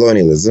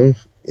colonialism,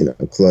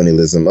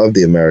 colonialism of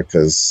the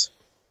Americas,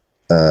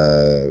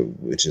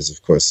 which is,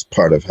 of course,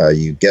 part of how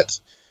you get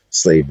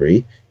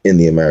slavery in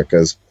the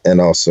Americas,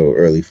 and also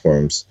early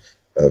forms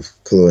of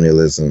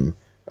colonialism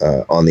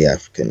on the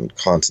African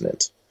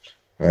continent,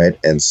 right?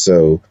 And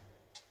so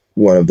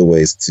one of the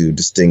ways to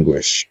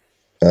distinguish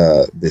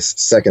this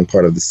second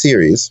part of the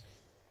series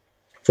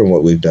from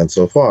what we've done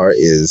so far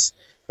is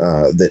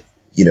that,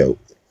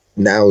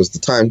 now is the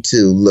time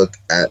to look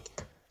at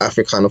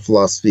Africana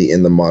philosophy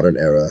in the modern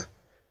era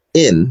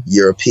in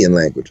European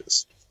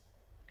languages.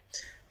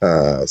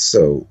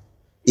 So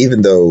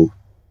even though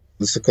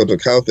the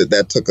Sokoto Caliphate,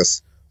 that took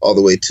us all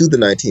the way to the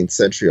 19th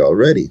century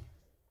already,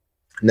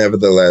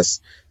 nevertheless,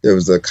 there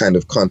was a kind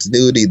of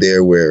continuity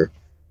there where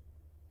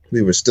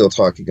we were still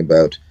talking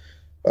about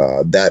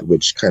that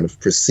which kind of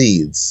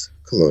precedes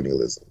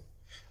colonialism.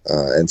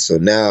 And so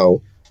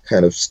now,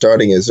 kind of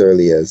starting as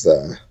early as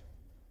a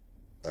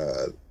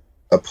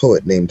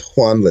poet named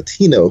Juan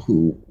Latino,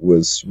 who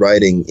was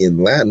writing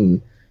in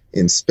Latin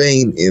in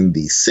Spain in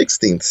the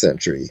 16th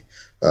century,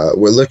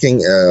 we're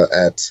looking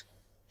at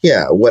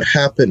what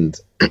happened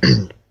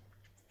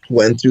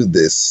when, through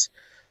this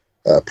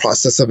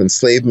process of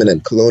enslavement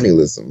and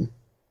colonialism,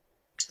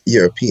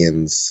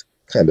 Europeans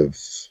kind of,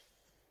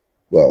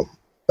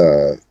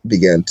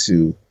 began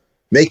to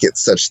make it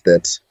such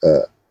that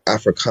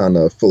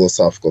Africana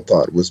philosophical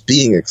thought was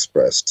being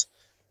expressed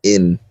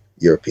in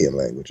European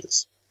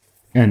languages.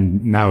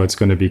 And now it's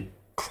going to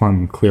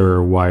become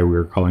clearer why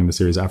we're calling the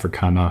series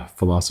Africana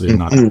philosophy and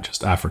not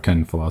just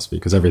African philosophy,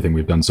 because everything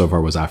we've done so far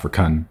was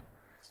African.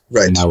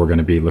 Right. And now we're going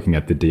to be looking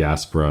at the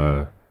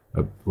diaspora.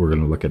 We're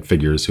going to look at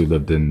figures who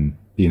lived in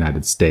the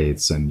United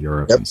States and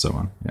Europe and so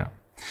on. Yeah.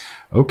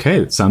 Okay,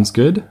 it sounds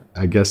good.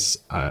 I guess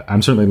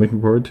I'm certainly looking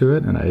forward to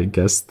it, and I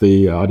guess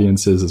the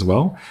audience is as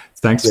well.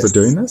 Thanks for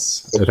doing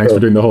this. Thanks for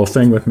doing the whole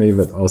thing with me,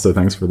 but also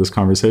thanks for this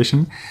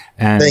conversation.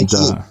 And thank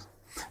you.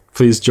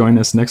 Please join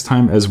us next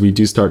time as we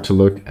do start to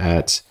look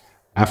at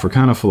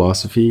Africana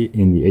philosophy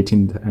in the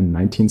 18th and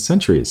 19th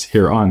centuries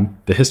here on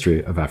The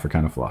History of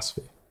Africana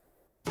Philosophy.